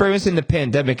just experiencing the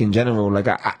pandemic in general. Like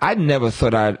I never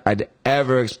thought I'd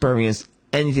ever experience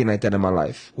anything like that in my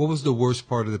life. What was the worst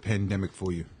part of the pandemic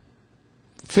for you?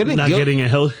 Feeling Not getting a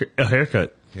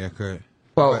haircut. Yeah, correct.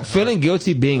 feeling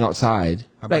guilty being outside.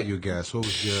 How about Like, you, Gas? What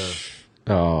was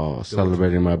your... Oh,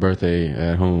 celebrating my birthday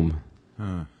at home,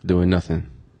 doing nothing.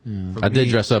 For I did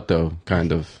me, dress up though,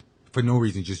 kind of. For no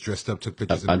reason, just dressed up, took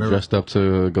pictures in I the mirror. dressed up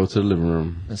to go to the living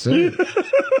room That's it.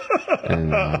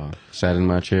 and sat in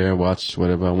my chair, watched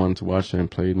whatever I wanted to watch,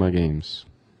 and played my games.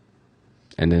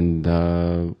 And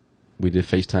then we did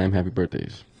FaceTime happy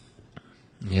birthdays.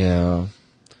 Yeah.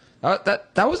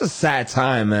 That was a sad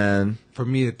time, man. For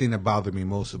me, the thing that bothered me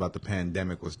most about the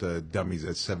pandemic was the dummies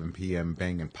at 7 p.m.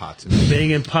 banging pots.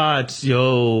 Banging pots,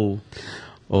 yo.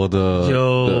 Or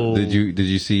Yo. did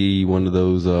you see one of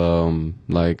those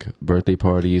like birthday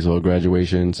parties or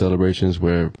graduation celebrations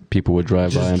where people would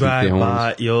drive by Just and beat drive their by,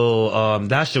 horns? yo.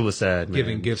 That shit was sad, man.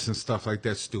 Giving gifts and stuff like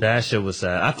that. Stupid. That shit was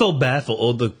sad. I felt bad for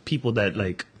all the people that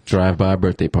like Drive by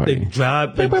birthday they party.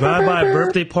 drive by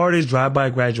birthday parties, drive by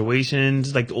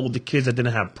graduations, like all the kids that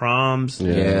didn't have proms.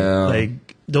 Yeah.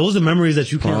 Like those are memories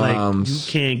that you can't Proms.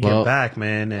 get Well, back,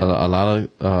 man. And A lot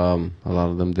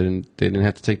of them didn't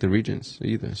have to take the regents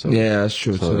either. So Yeah, that's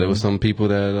true. So too. there were some people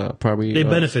that probably they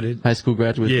benefited. high school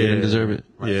graduates Yeah. didn't deserve it.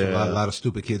 Right, so Yeah. a lot of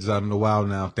stupid kids out in the wild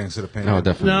now, thanks to the pandemic. Oh,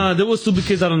 definitely. Nah, there was stupid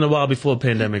kids out in the wild before the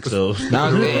pandemic, so Now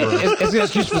it's an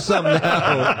excuse for something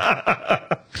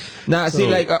now. Now, see,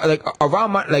 like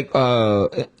around my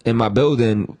in my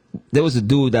building, there was a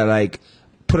dude that like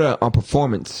put on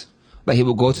performance. Like he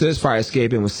would go to his fire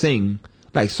escape and would sing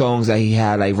like songs that he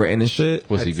had like written and shit.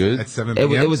 Was he good? At 7 It,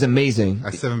 p.m.? it was amazing.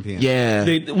 At 7 p.m.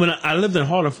 Yeah. when I lived in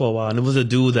Harlem for a while, and there was a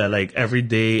dude that like every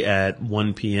day at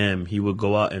 1 p.m. he would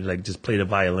go out and like just play the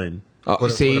violin.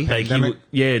 See, Like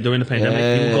during the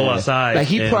pandemic, he would go outside. Like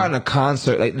he put on a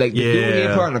concert, like the dude he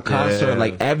put on a concert.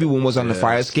 Like everyone was on the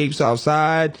fire escapes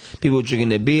outside. People were drinking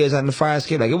their beers on the fire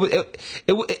escape. Like it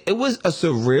was a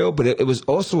surreal, but it was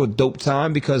also a dope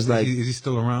time because like is he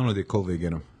still around or did COVID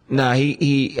get him? Nah,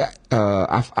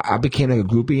 I became like a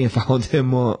groupie and followed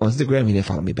him on Instagram. He didn't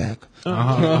follow me back.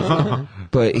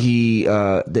 But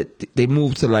they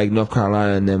moved to like North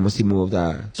Carolina, and then once he moved,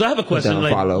 So I have a question.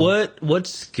 Like, what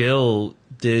skill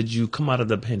did you come out of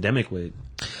the pandemic with?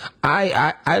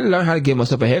 I learned how to give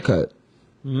myself a haircut.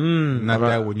 Not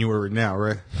that when you were now,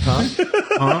 right?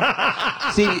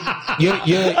 See, you're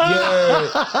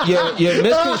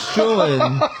misconstruing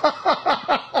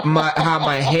how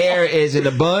my hair is in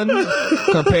a bun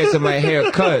compared to my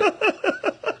haircut.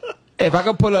 If I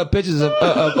could pull up pictures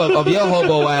of your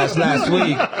hobo ass last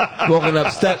week walking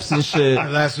up steps and shit.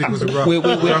 Last week was a rough week.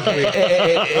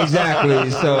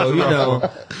 Exactly. So,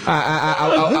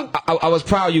 I was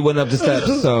proud you went up the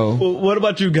steps. So, what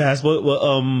about you guys? What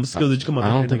skills did you come up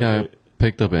with? I don't think I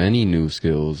picked up any new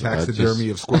skills.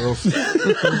 Taxidermy of squirrels.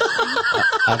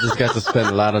 I just got to spend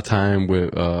a lot of time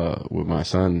with my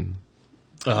son.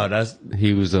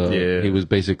 He was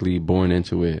basically born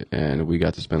into it, and we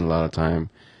got to spend a lot of time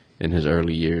in his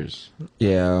early years.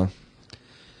 Yeah.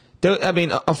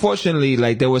 Unfortunately,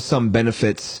 like there was some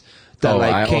benefits that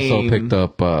I also picked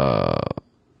up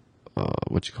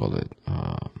what you call it?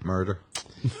 Murder.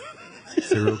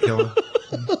 Serial killer.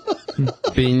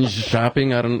 Binge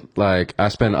shopping. I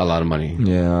spent a lot of money.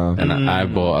 Yeah. And I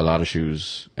bought a lot of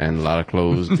shoes and a lot of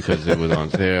clothes because it was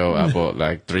on sale. I bought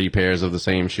like 3 pairs of the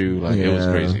same shoe. Like it was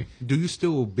crazy. Do you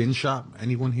still binge shop?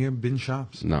 Anyone here binge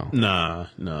shops? No. Nah.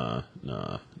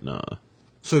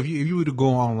 So if you were to go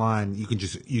online, you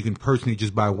can personally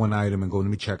just buy one item and go, let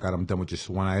me check out, I'm done with just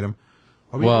one item.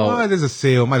 There's a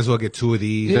sale, might as well get 2 of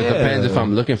these. It depends if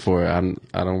I'm looking for it.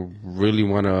 I don't really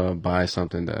want to buy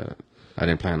something that I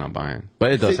didn't plan on buying,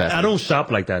 but it does happen. I don't shop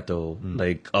like that though.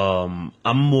 Like, I'm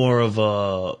more of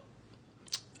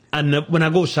when I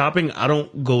go shopping, I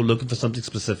don't go looking for something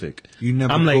specific. You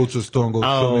never go to a store and go,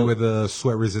 show me where the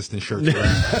sweat-resistant shirts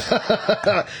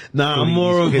are. Nah, I'm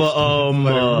more of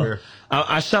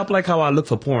I shop like how I look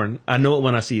for porn. I know it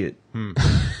when I see it. I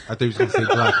thought you was gonna say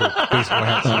black baseball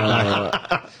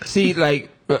hats. See, like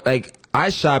I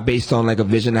shop based on like a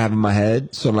vision I have in my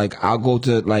head. So like I'll go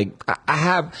to like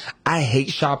I hate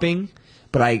shopping,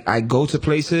 but I go to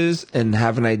places and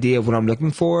have an idea of what I'm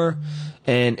looking for,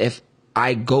 and if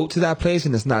I go to that place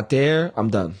and it's not there, I'm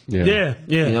done. Yeah.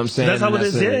 You know what I'm saying? That's how it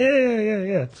is.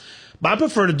 Yeah. But I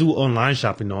prefer to do online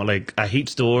shopping though. Like I hate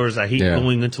stores. I hate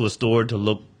going into a store to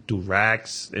look through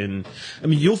racks, and I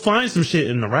mean you'll find some shit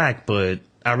in the rack, but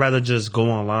I'd rather just go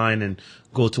online and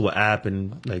go to an app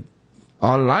and like.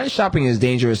 Online shopping is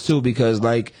dangerous too because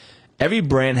like every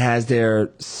brand has their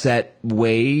set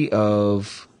way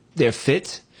of their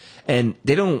fit, and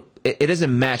they don't. It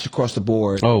doesn't match across the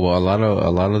board. Oh well, a lot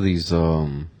of these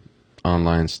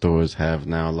online stores have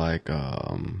now like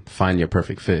find your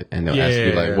perfect fit, and they'll ask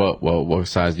you like what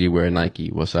size do you wear in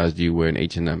Nike, what size do you wear in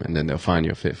H&M, and then they'll find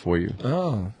your fit for you.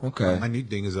 Oh, okay. My new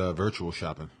thing is virtual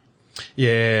shopping.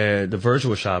 Yeah, the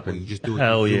virtual shopping. You just do it.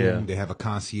 Hell through yeah. Zoom. They have a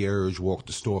concierge walk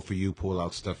the store for you, pull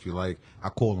out stuff you like. I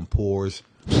call them pores.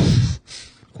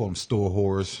 Call them store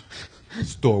whores,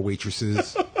 store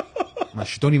waitresses. My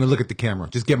shit. Don't even look at the camera.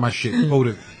 Just get my shit. Hold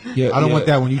it. I don't want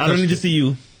that one. I don't need to see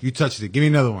you. You touched it. Give me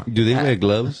another one. Do they wear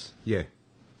gloves? Yeah.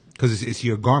 Because it's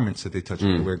your garments that they touch.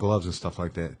 They wear gloves and stuff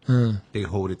like that. They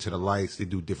hold it to the lights. They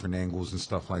do different angles and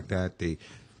stuff like that.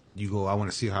 You go, I want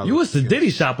to see how... You was the Diddy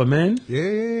shopper, man.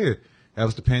 Yeah. That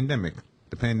was the pandemic.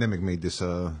 The pandemic made this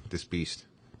beast.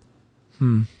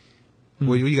 Well,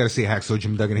 you got to say Hacksaw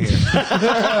Jim Duggan here.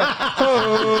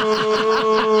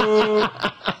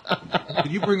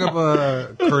 Did you bring up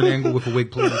Kurt Angle with a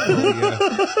wig, please?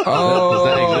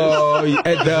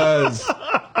 It does.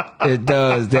 It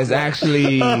does. There's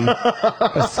actually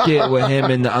a skit with him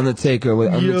and the Undertaker.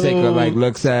 Where Undertaker like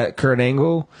looks at Kurt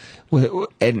Angle,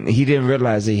 and he didn't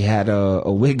realize he had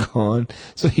a wig on.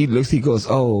 So he looks. He goes,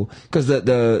 "Oh," because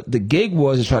the gig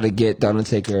was to try to get the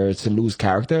Undertaker to lose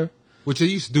character. Which they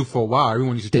used to do for a while.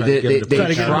 Everyone used to try to get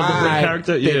him to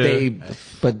character.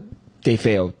 But they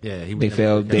failed. Yeah, they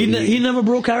failed. He never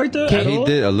broke character. He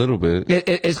did a little bit.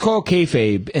 It's called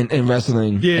kayfabe in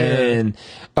wrestling. Yeah, and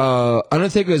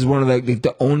Undertaker is one of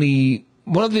the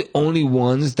only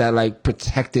ones that like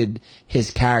protected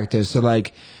his character. So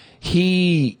like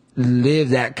he lived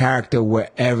that character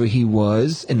wherever he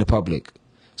was in the public.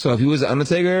 So if he was an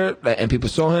Undertaker and people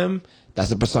saw him, that's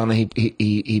the persona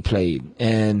he played,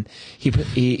 and he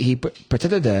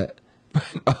protected that.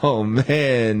 Oh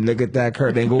man, look at that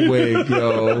Kurt Angle wig,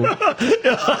 yo.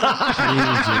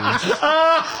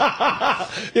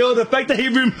 Yo, the fact that he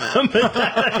remembered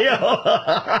that, yo.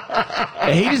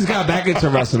 And he just got back into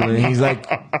wrestling. He's like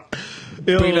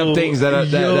bringing up things that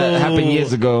happened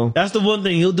years ago. That's the one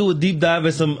thing. He'll do a deep dive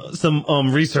in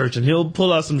some research and he'll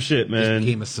pull out some shit, man. He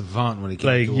became a savant when he came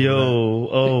Like, to yo,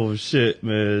 oh shit,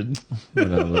 man.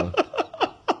 Whatever.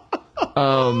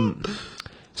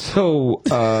 So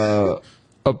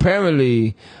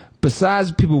apparently,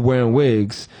 besides people wearing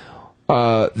wigs,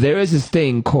 there is this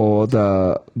thing called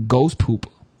ghost poop.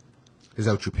 Is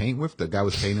that what you paint with? The guy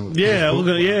was painting with. Yeah, we're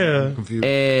gonna, yeah. I'm confused.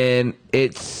 And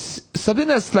it's something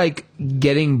that's like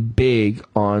getting big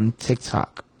on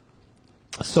TikTok.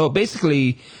 So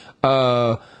basically,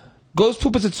 ghost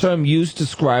poop is a term used to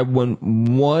describe when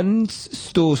one's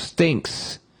stool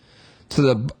sinks to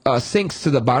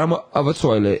the bottom of a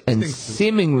toilet and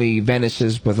seemingly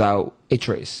vanishes without a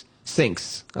trace.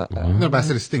 Sinks. No, but I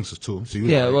said it stinks too. So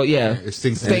It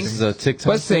stinks. Stinks. The TikTok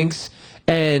But sinks,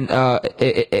 and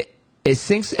it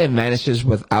sinks and vanishes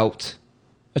without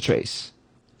a trace.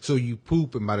 So you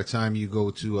poop, and by the time you go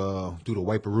to do the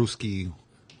wiperooski,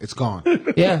 it's gone.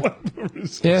 Yeah.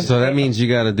 Yeah. So that means you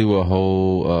got to do a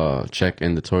whole check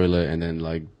in the toilet and then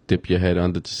like dip your head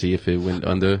under to see if it went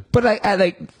under. But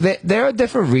there are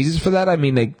different reasons for that. I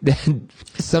mean, like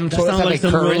some toilets have like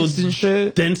some currents and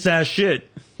shit. Dense ass shit.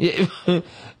 Yeah. So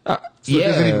it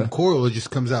doesn't even coil; it just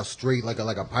comes out straight like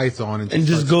a python, and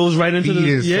just goes right into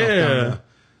the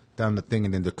down the thing,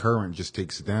 and then the current just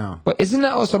takes it down. But isn't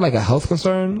that also like a health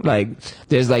concern? Like,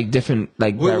 there's like different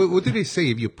like. What did they say?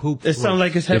 If you poop, it sounds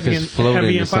like it's heavy if it's floating,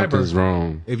 heavy in fiber. something's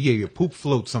wrong. If your poop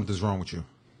floats, something's wrong with you.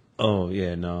 Oh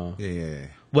yeah, no. Yeah.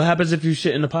 What happens if you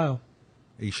shit in a pile?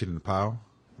 You shit in the pile,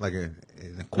 like in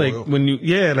a coil. Like when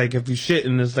like if you shit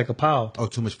and it's like a pile. Oh,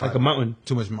 too much fiber. Like a mountain.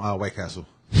 Too much White Castle.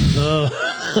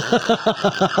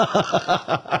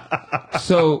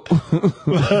 So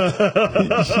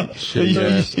Shit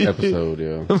ass episode,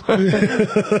 yeah.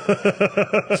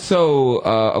 So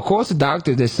according to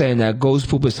doctors, they're saying that ghost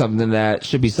poop is something that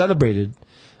should be celebrated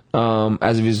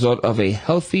as a result of a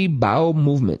healthy bowel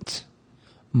movement,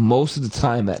 most of the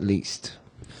time at least.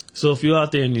 So if you're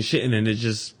out there and you're shitting and it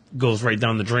just goes right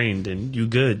down the drain, then you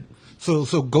good. So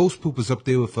ghost poop is up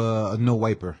there with a no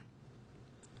wiper.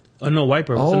 A no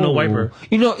wiper. What's a no wiper?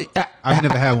 You know, I've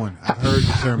never had one. I've heard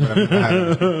the term, but I've never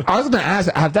had one. I was gonna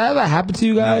ask, have that ever happened to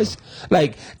you guys? No.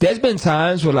 Like, there's been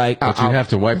times where like, But you have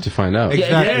to wipe to find out.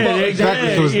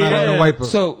 Exactly. So it's not on a wiper.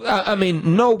 So I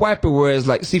mean, no wiper. Whereas,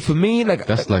 like, see, for me, like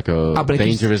That's like a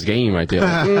dangerous game right there.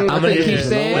 I'm gonna keep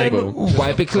saying,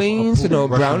 wipe it clean, so no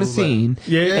brown is seen.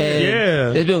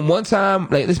 And there's been one time,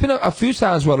 like, there's been a few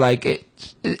times where like it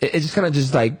just kind of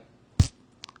just like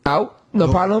out, no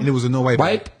problem. And it was a no wiper.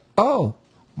 Wipe. Oh,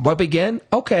 wipe again?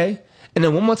 Okay. And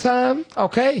then one more time?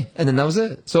 Okay. And then that was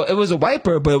it. So it was a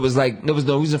wiper, but it was like, there was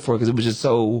no reason for it because it was just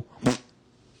so.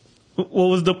 What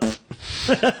was the?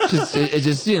 it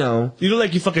just, you know. You look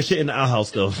like you fucking shit in the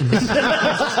outhouse though. Fucking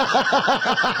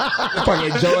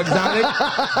Joe Exotic.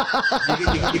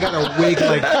 You got a wig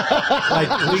like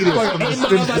Cletus from the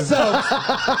Simpsons. Myself.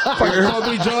 Fucking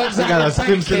Kobe Joe Exotic. You got a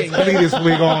Simpsons Cletus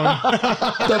wig on.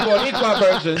 The Boricua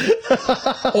version.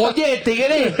 Oye,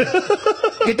 tigre.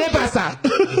 ¿Qué te pasa?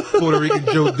 Puerto Rican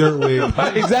Joe Dirt wig.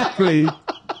 Exactly.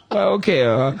 Okay.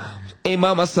 Ain't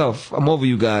by myself. I'm over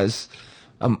you guys.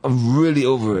 I'm really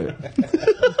over it.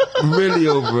 Really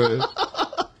over it.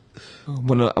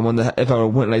 I wonder if I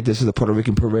went like this to the Puerto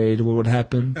Rican parade, what would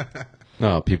happen?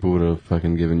 No, people would have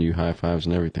fucking given you high fives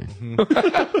and everything.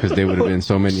 Because there would have been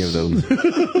so many of those.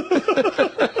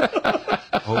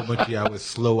 A whole bunch of y'all with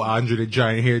slow Andre the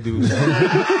Giant hairdos.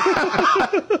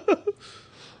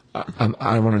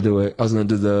 I don't want to do it. I was going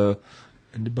to do the...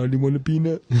 Anybody want a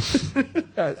peanut?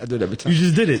 I do it every time. You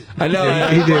just did it. I know.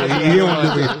 He did. He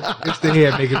don't do it. It's the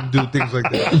hair making him do things like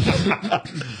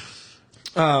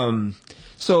that.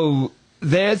 So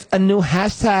there's a new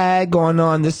hashtag going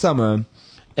on this summer,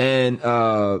 and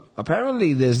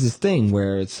apparently there's this thing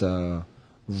where it's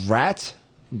Rat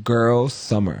Girl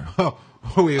Summer. Oh,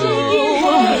 wait.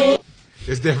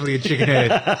 It's definitely a chicken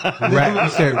head. You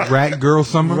said Rat Girl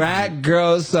Summer? Rat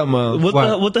Girl Summer.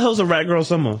 What the hell's a rat girl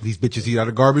summer? These bitches eat out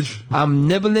of garbage? I'm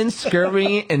nibbling,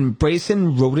 scurrying,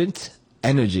 embracing rodent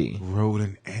energy.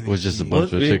 Rodent energy. Was just a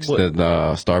bunch of chicks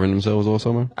that starving themselves all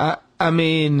summer? I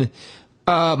mean,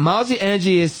 Mousy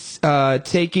Energy is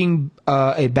taking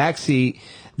a backseat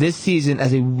this season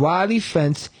as a wildly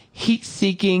fenced,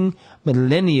 heat-seeking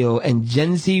millennial and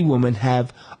Gen Z women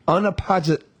have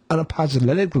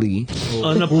unapologetically.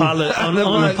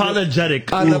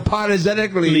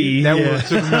 Unapologetically. That one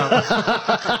took him out.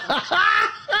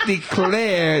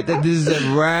 Declared that this is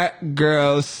a rat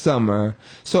girl summer.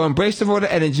 So embrace the water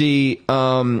energy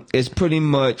is pretty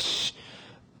much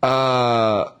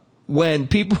when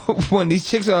these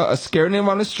chicks are skirting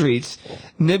around the streets,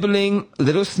 nibbling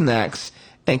little snacks,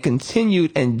 and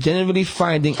continued and generally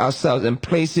finding ourselves in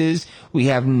places we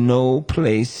have no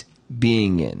place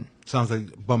being in. Sounds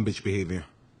like bum bitch behavior.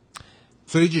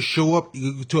 So they just show up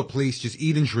to a place, just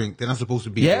eat and drink. They're not supposed to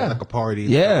be there, like a party.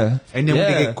 Yeah. And then when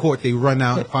they get caught, they run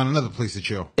out and find another place to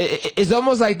chill. It's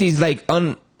almost like these like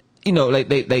the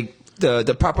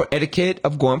proper etiquette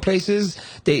of going places.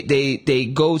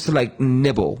 They go to like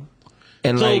nibble.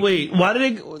 And so like, wait, why do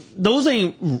they? Those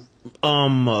ain't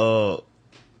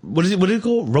what is it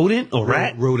called? Rodent or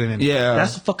rat? Rodent. Yeah,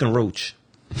 that's a fucking roach.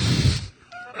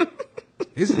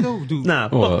 Is it though, dude? Nah,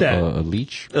 fuck that. A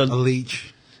leech. A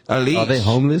leech. A leech. Are they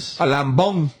homeless? A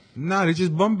lambong. Nah, they're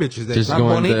just bum bitches. Just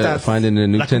going to finding a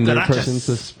new Tinder person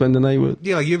to spend the night with?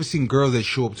 Yeah, like you ever seen girls that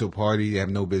show up to a party, they have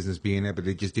no business being there, but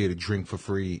they just there to drink for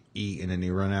free, eat, and then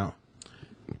they run out?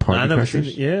 Party I never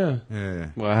pressures? seen it. Yeah.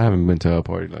 Yeah. Well, I haven't been to a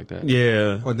party like that.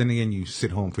 Yeah. Or then again, you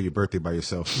sit home for your birthday by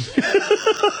yourself.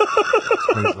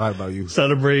 A lot about you.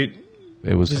 Celebrate.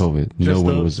 It was COVID. No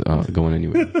one was going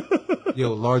anywhere.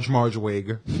 Yo, Large Marge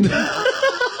Wager.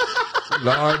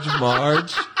 Large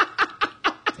Marge.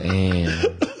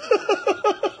 Damn.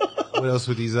 What else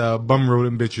with these bum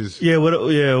rodent bitches? Yeah. What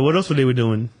else were they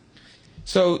doing?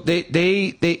 So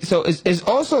so it's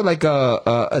also like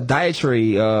a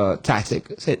dietary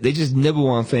tactic. They just nibble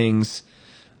on things,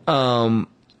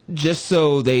 just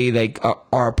so they like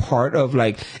are a part of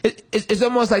like it's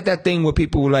almost like that thing where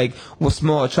people like will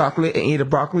smell a chocolate and eat a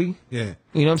broccoli. Yeah,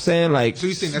 you know what I'm saying? Like, so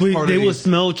you think that's part they of will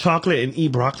smell chocolate and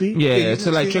eat broccoli? Yeah,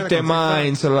 to like trick their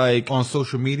mind to like on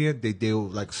social media they'll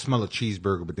like smell a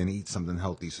cheeseburger but then eat something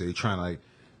healthy, so they're trying to like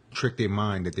trick their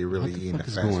mind that they really eating What the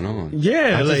is fast going food. on?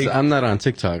 Yeah, I'm not on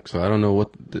TikTok, so I don't know what.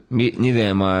 Neither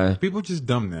am I. People just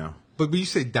dumb now. But when you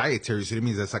say dietary, so it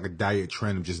means that's like a diet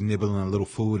trend of just nibbling on a little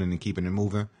food and then keeping it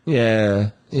moving.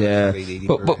 Yeah.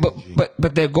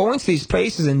 But they're going to these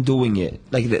places and doing it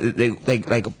like they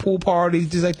like pool parties,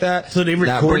 just like that. So they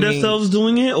record themselves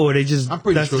doing it, or they just? I'm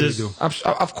pretty sure they do.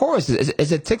 Of course,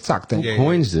 it's a TikTok thing. Who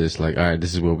coins this? Like, all right,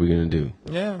 this is what we're gonna do.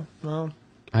 Yeah. Well,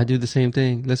 I do the same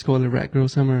thing. Let's call it Rat Girl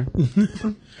Summer.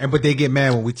 But they get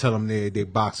mad when we tell them their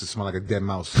boxes smell like a dead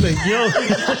mouse. Like, yo,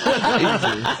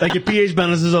 like your pH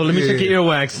balance is low. Let me check your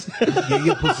earwax. Yeah,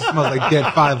 your pussy smells like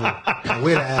dead Five-O.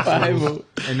 We're the assholes.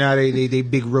 And now they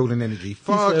big rodent energy.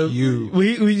 Fuck you.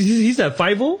 He said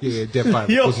 5-0? Yeah, dead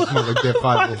Five-O. Yo. Pussy smells like dead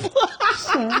Five-O.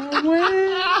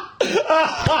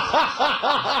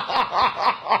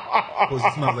 Pussy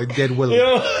smells like dead Willow.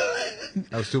 Yo.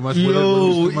 That was too much. He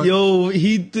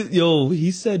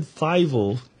said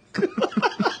 5-0.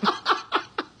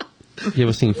 You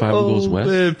ever seen 5 Goes West?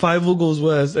 Man, 5-0 Goes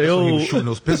West. Hey, He was shooting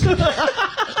those pistols.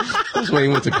 That's why he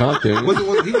went to Compton. He was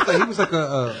like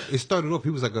a. It started off. He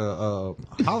was like a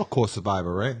Holocaust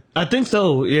survivor, right? I think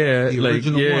so. Yeah, The like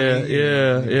original one.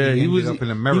 He was ended up in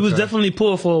America. He was definitely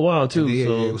poor for a while too. Yeah,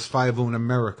 so. it was 5-0 in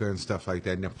America and stuff like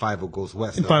that. And then 5-0 Goes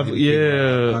West. And 5-0,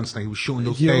 yeah. He was shooting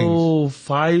those things.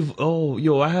 5-0.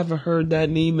 Yo, I haven't heard that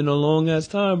name in a long ass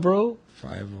time, bro.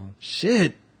 5-0.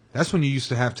 Shit. That's when you used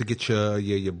to have to get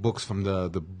your books from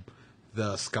the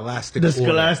Scholastic. The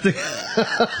Scholastic.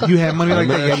 You had money like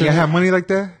that? You had money like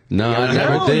that? No, I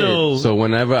never did. No. So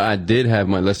whenever I did have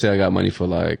money, let's say I got money for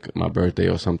like my birthday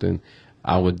or something,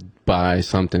 I would buy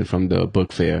something from the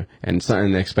book fair and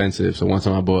something expensive. So one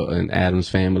time I bought an Addams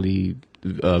Family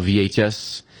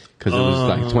VHS because it was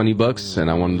like $20 and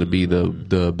I wanted to be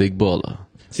the big baller.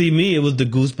 See, me, it was the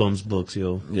Goosebumps books,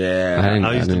 yo. Yeah.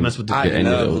 I used to mess with the I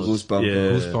love the Goosebumps.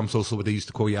 Yeah. Goosebumps also what they used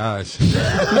to call your eyes. If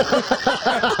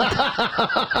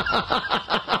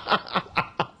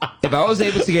I was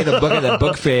able to get a book at the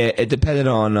book fair, it depended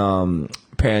on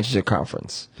parent-teacher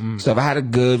conference. So if I had a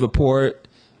good report,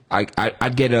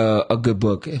 I'd get a good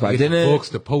book. If I didn't, the books,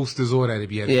 the posters, all that. If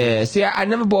you had yeah. See, I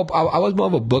never bought. I was more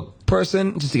of a book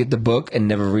person, just to get the book and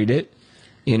never read it.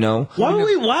 You know, why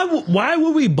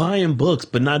were we buying books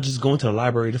but not just going to the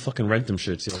library to fucking rent them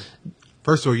shits, yo?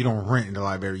 First of all, you don't rent in the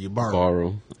library; you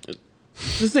borrow.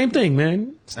 It's the same thing,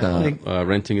 man. It's not. Like,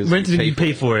 renting is you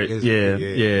pay for it. Yeah.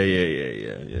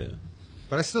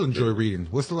 But I still enjoy reading.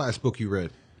 What's the last book you read?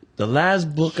 The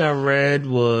last book I read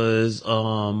was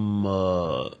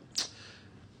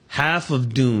Half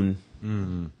of Dune.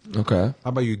 Okay. How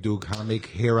about you, Duke? How to make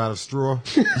hair out of straw?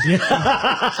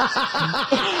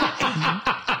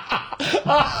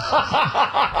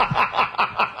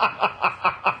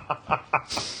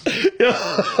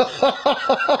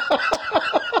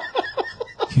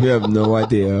 You have no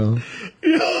idea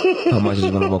how much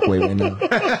is gonna walk away right now.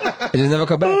 And just never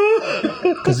come back.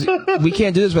 Because we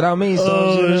can't do this without me.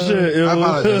 So shit. Yo. I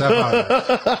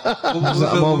apologize.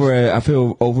 I'm over it. I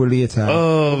feel overly attacked.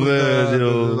 Oh man, The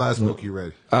yo. last book you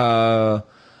read.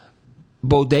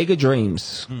 Bodega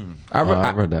Dreams. I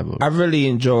read that book. I really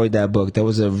enjoyed that book. That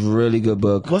was a really good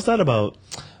book. What's that about?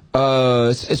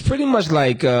 It's pretty much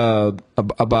like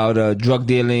about drug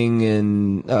dealing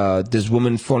and this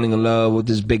woman falling in love with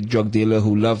this big drug dealer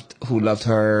who loved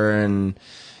her, and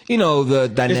you know the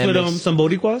dynamics. It's with some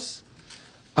Boricuas?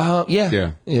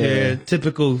 Yeah.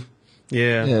 Typical.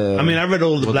 Yeah. I mean, I read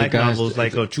all the black novels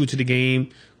like True to the Game,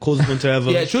 Cold as Winter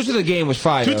Ever. Yeah, True to the Game was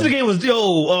fire. True to the Game was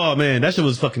oh man, that shit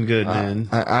was fucking good, man.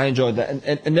 I enjoyed that,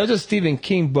 and there was a Stephen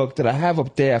King book that I have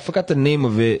up there. I forgot the name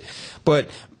of it, but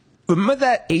remember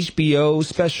that HBO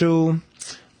special?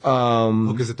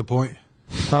 Book is at the point.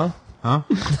 Huh? No.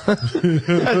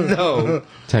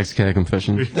 Taxi Cab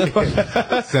Confession.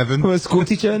 7. Was a school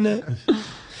teacher in that?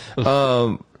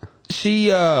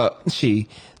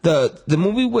 The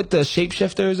movie with the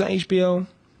shapeshifters on HBO.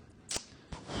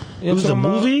 It was a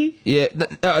movie? Yeah,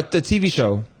 the TV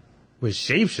show. With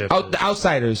shapeshifters. The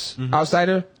Outsiders.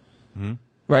 Outsider.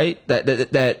 Right?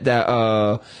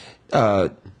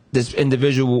 This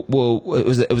individual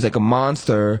it was like a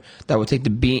monster that would take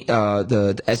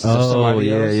the essence of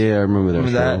somebody else. Yeah, I remember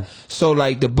that. So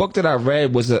like the book that I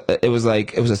read was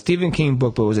a Stephen King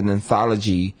book, but it was an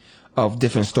anthology of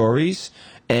different stories,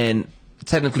 and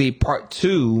technically part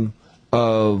 2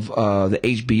 of the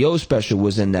HBO special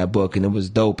was in that book, and it was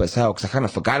dope as hell because I kind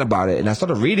of forgot about it, and I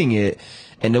started reading it,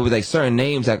 and there was like certain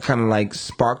names that kind of like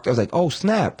sparked. I was like, oh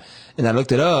snap. And I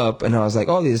looked it up, and I was like,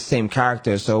 "Oh, they're the same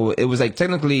character." So it was like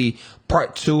technically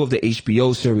part 2 of the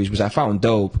HBO series, which I found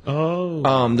dope. Oh.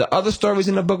 The other stories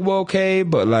in the book were okay,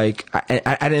 but like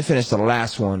I didn't finish the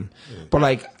last one. But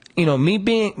like me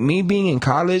being in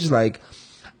college, like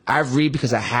I read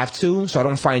because I have to, so I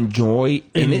don't find joy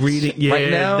in it reading. Yeah, right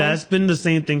now. That's been the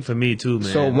same thing for me too,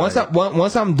 man. So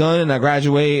once I'm done and I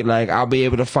graduate, like I'll be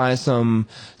able to find some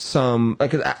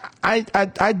like 'cause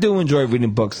I do enjoy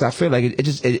reading books. I feel like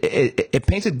it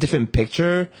paints a different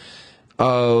picture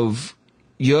of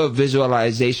your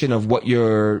visualization of what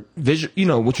you're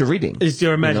what you're reading. It's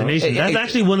your imagination. That's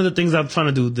actually one of the things I'm trying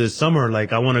to do this summer.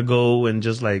 Like I want to go and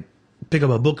just like pick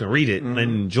up a book and read it and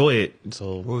enjoy it.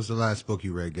 So What was the last book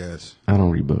you read, guys? I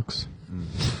don't read books. I'm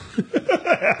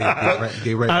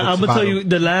gonna tell you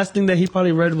the last thing that he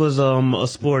probably read was a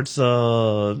sports.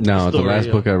 No, the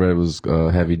last book I read was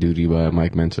Heavy Duty by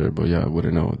Mike Mentor. But yeah, I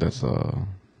wouldn't know. That's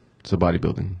it's a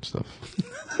bodybuilding stuff.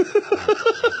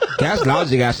 Gas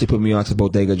Logic actually put me onto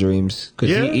Bodega Dreams because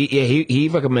he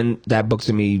recommended that book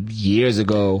to me years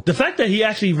ago. The fact that he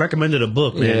actually recommended a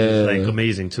book, man, is like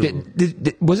amazing too.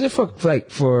 Was it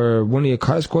for one of your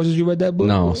college courses you read that book?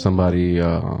 No, somebody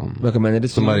recommended it.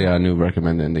 Somebody I knew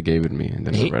recommended it, and they gave it to me, and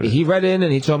then I read it. He read it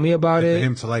and he told me about it. For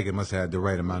him to like it, must have had the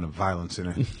right amount of violence in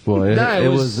it. Well, it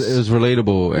was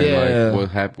relatable,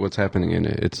 and like what's happening in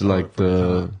it. It's like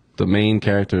the main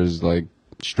character is like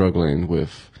struggling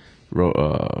with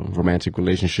romantic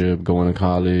relationship, going to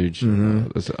college,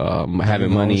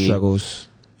 having money. Struggles.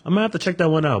 I'm gonna have to check that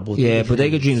one out.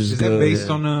 Bodega Dreams is good. That based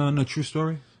on a true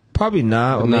story? Probably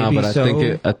not. Or nah, maybe but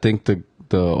so. I think the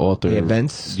author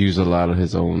events used a lot of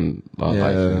his own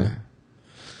life in it.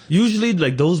 Usually,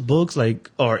 like those books,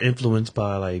 like are influenced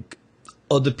by like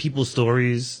other people's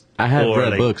stories. I have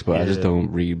read books, but I just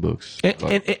don't read books.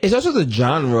 And it's also the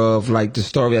genre of like the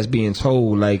story that's being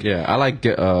told. Like I like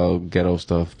ghetto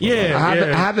stuff. I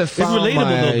haven't found it's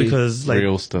relatable though because like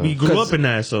real stuff. we grew up in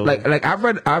that. So like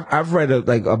I've read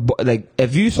a book, like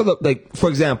if you saw like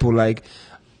for example like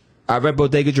I read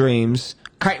Bodega Dreams.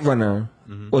 Kite Runner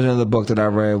was another book that I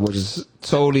read, which is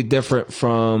totally different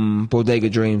from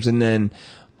Bodega Dreams, and then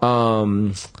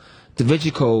Da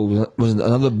Vinci Code was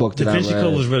another book that I read. Da Vinci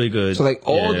Code was really good. So like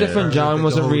all different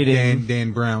genres of reading.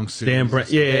 Dan Brown series. Dan Brown,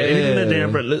 anything that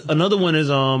Dan Brown. Another one is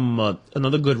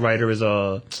another good writer is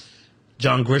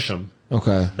John Grisham.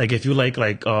 Okay. Like if you like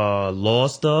law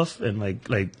stuff and like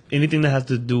anything that has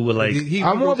to do with like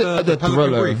I'm more the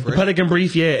thriller. Brief, right? The Pelican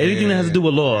Brief, anything that has to do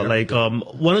with law. Like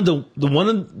one of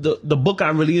the book I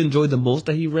really enjoyed the most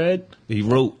that he wrote,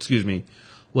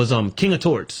 was King of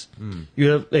Torts. You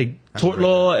have like tort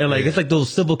law and like it's like those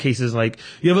civil cases. Like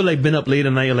you ever like been up late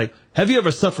at night? You're like, have you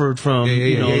ever suffered from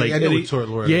I know what tort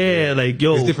law is. like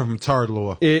yo, it's different from tard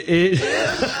law.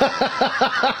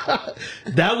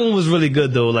 That one was really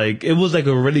good though. Like it was like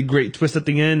a really great twist at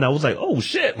the end. I was like, oh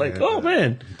shit, like oh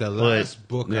man. The last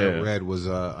book I read was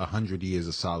 100 Years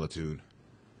of Solitude.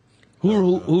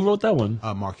 Who wrote that one?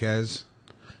 Marquez.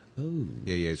 Oh.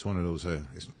 Yeah, it's one of those.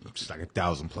 It's like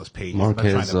 1,000+ pages.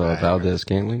 Marquez Valdez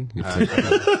Scantling.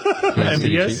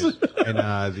 MBS.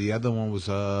 And the other one was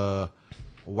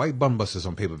White Bum Busters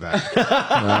on paperback.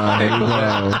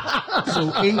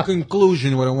 So in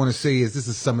conclusion, what I want to say is this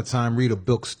is summertime. Read a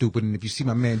book, stupid. And if you see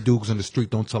my man Doogz on the street,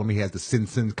 don't tell him he has the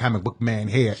Simpsons comic book man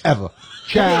hair ever.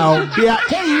 Ciao.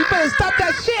 Hey, you better stop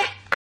that shit.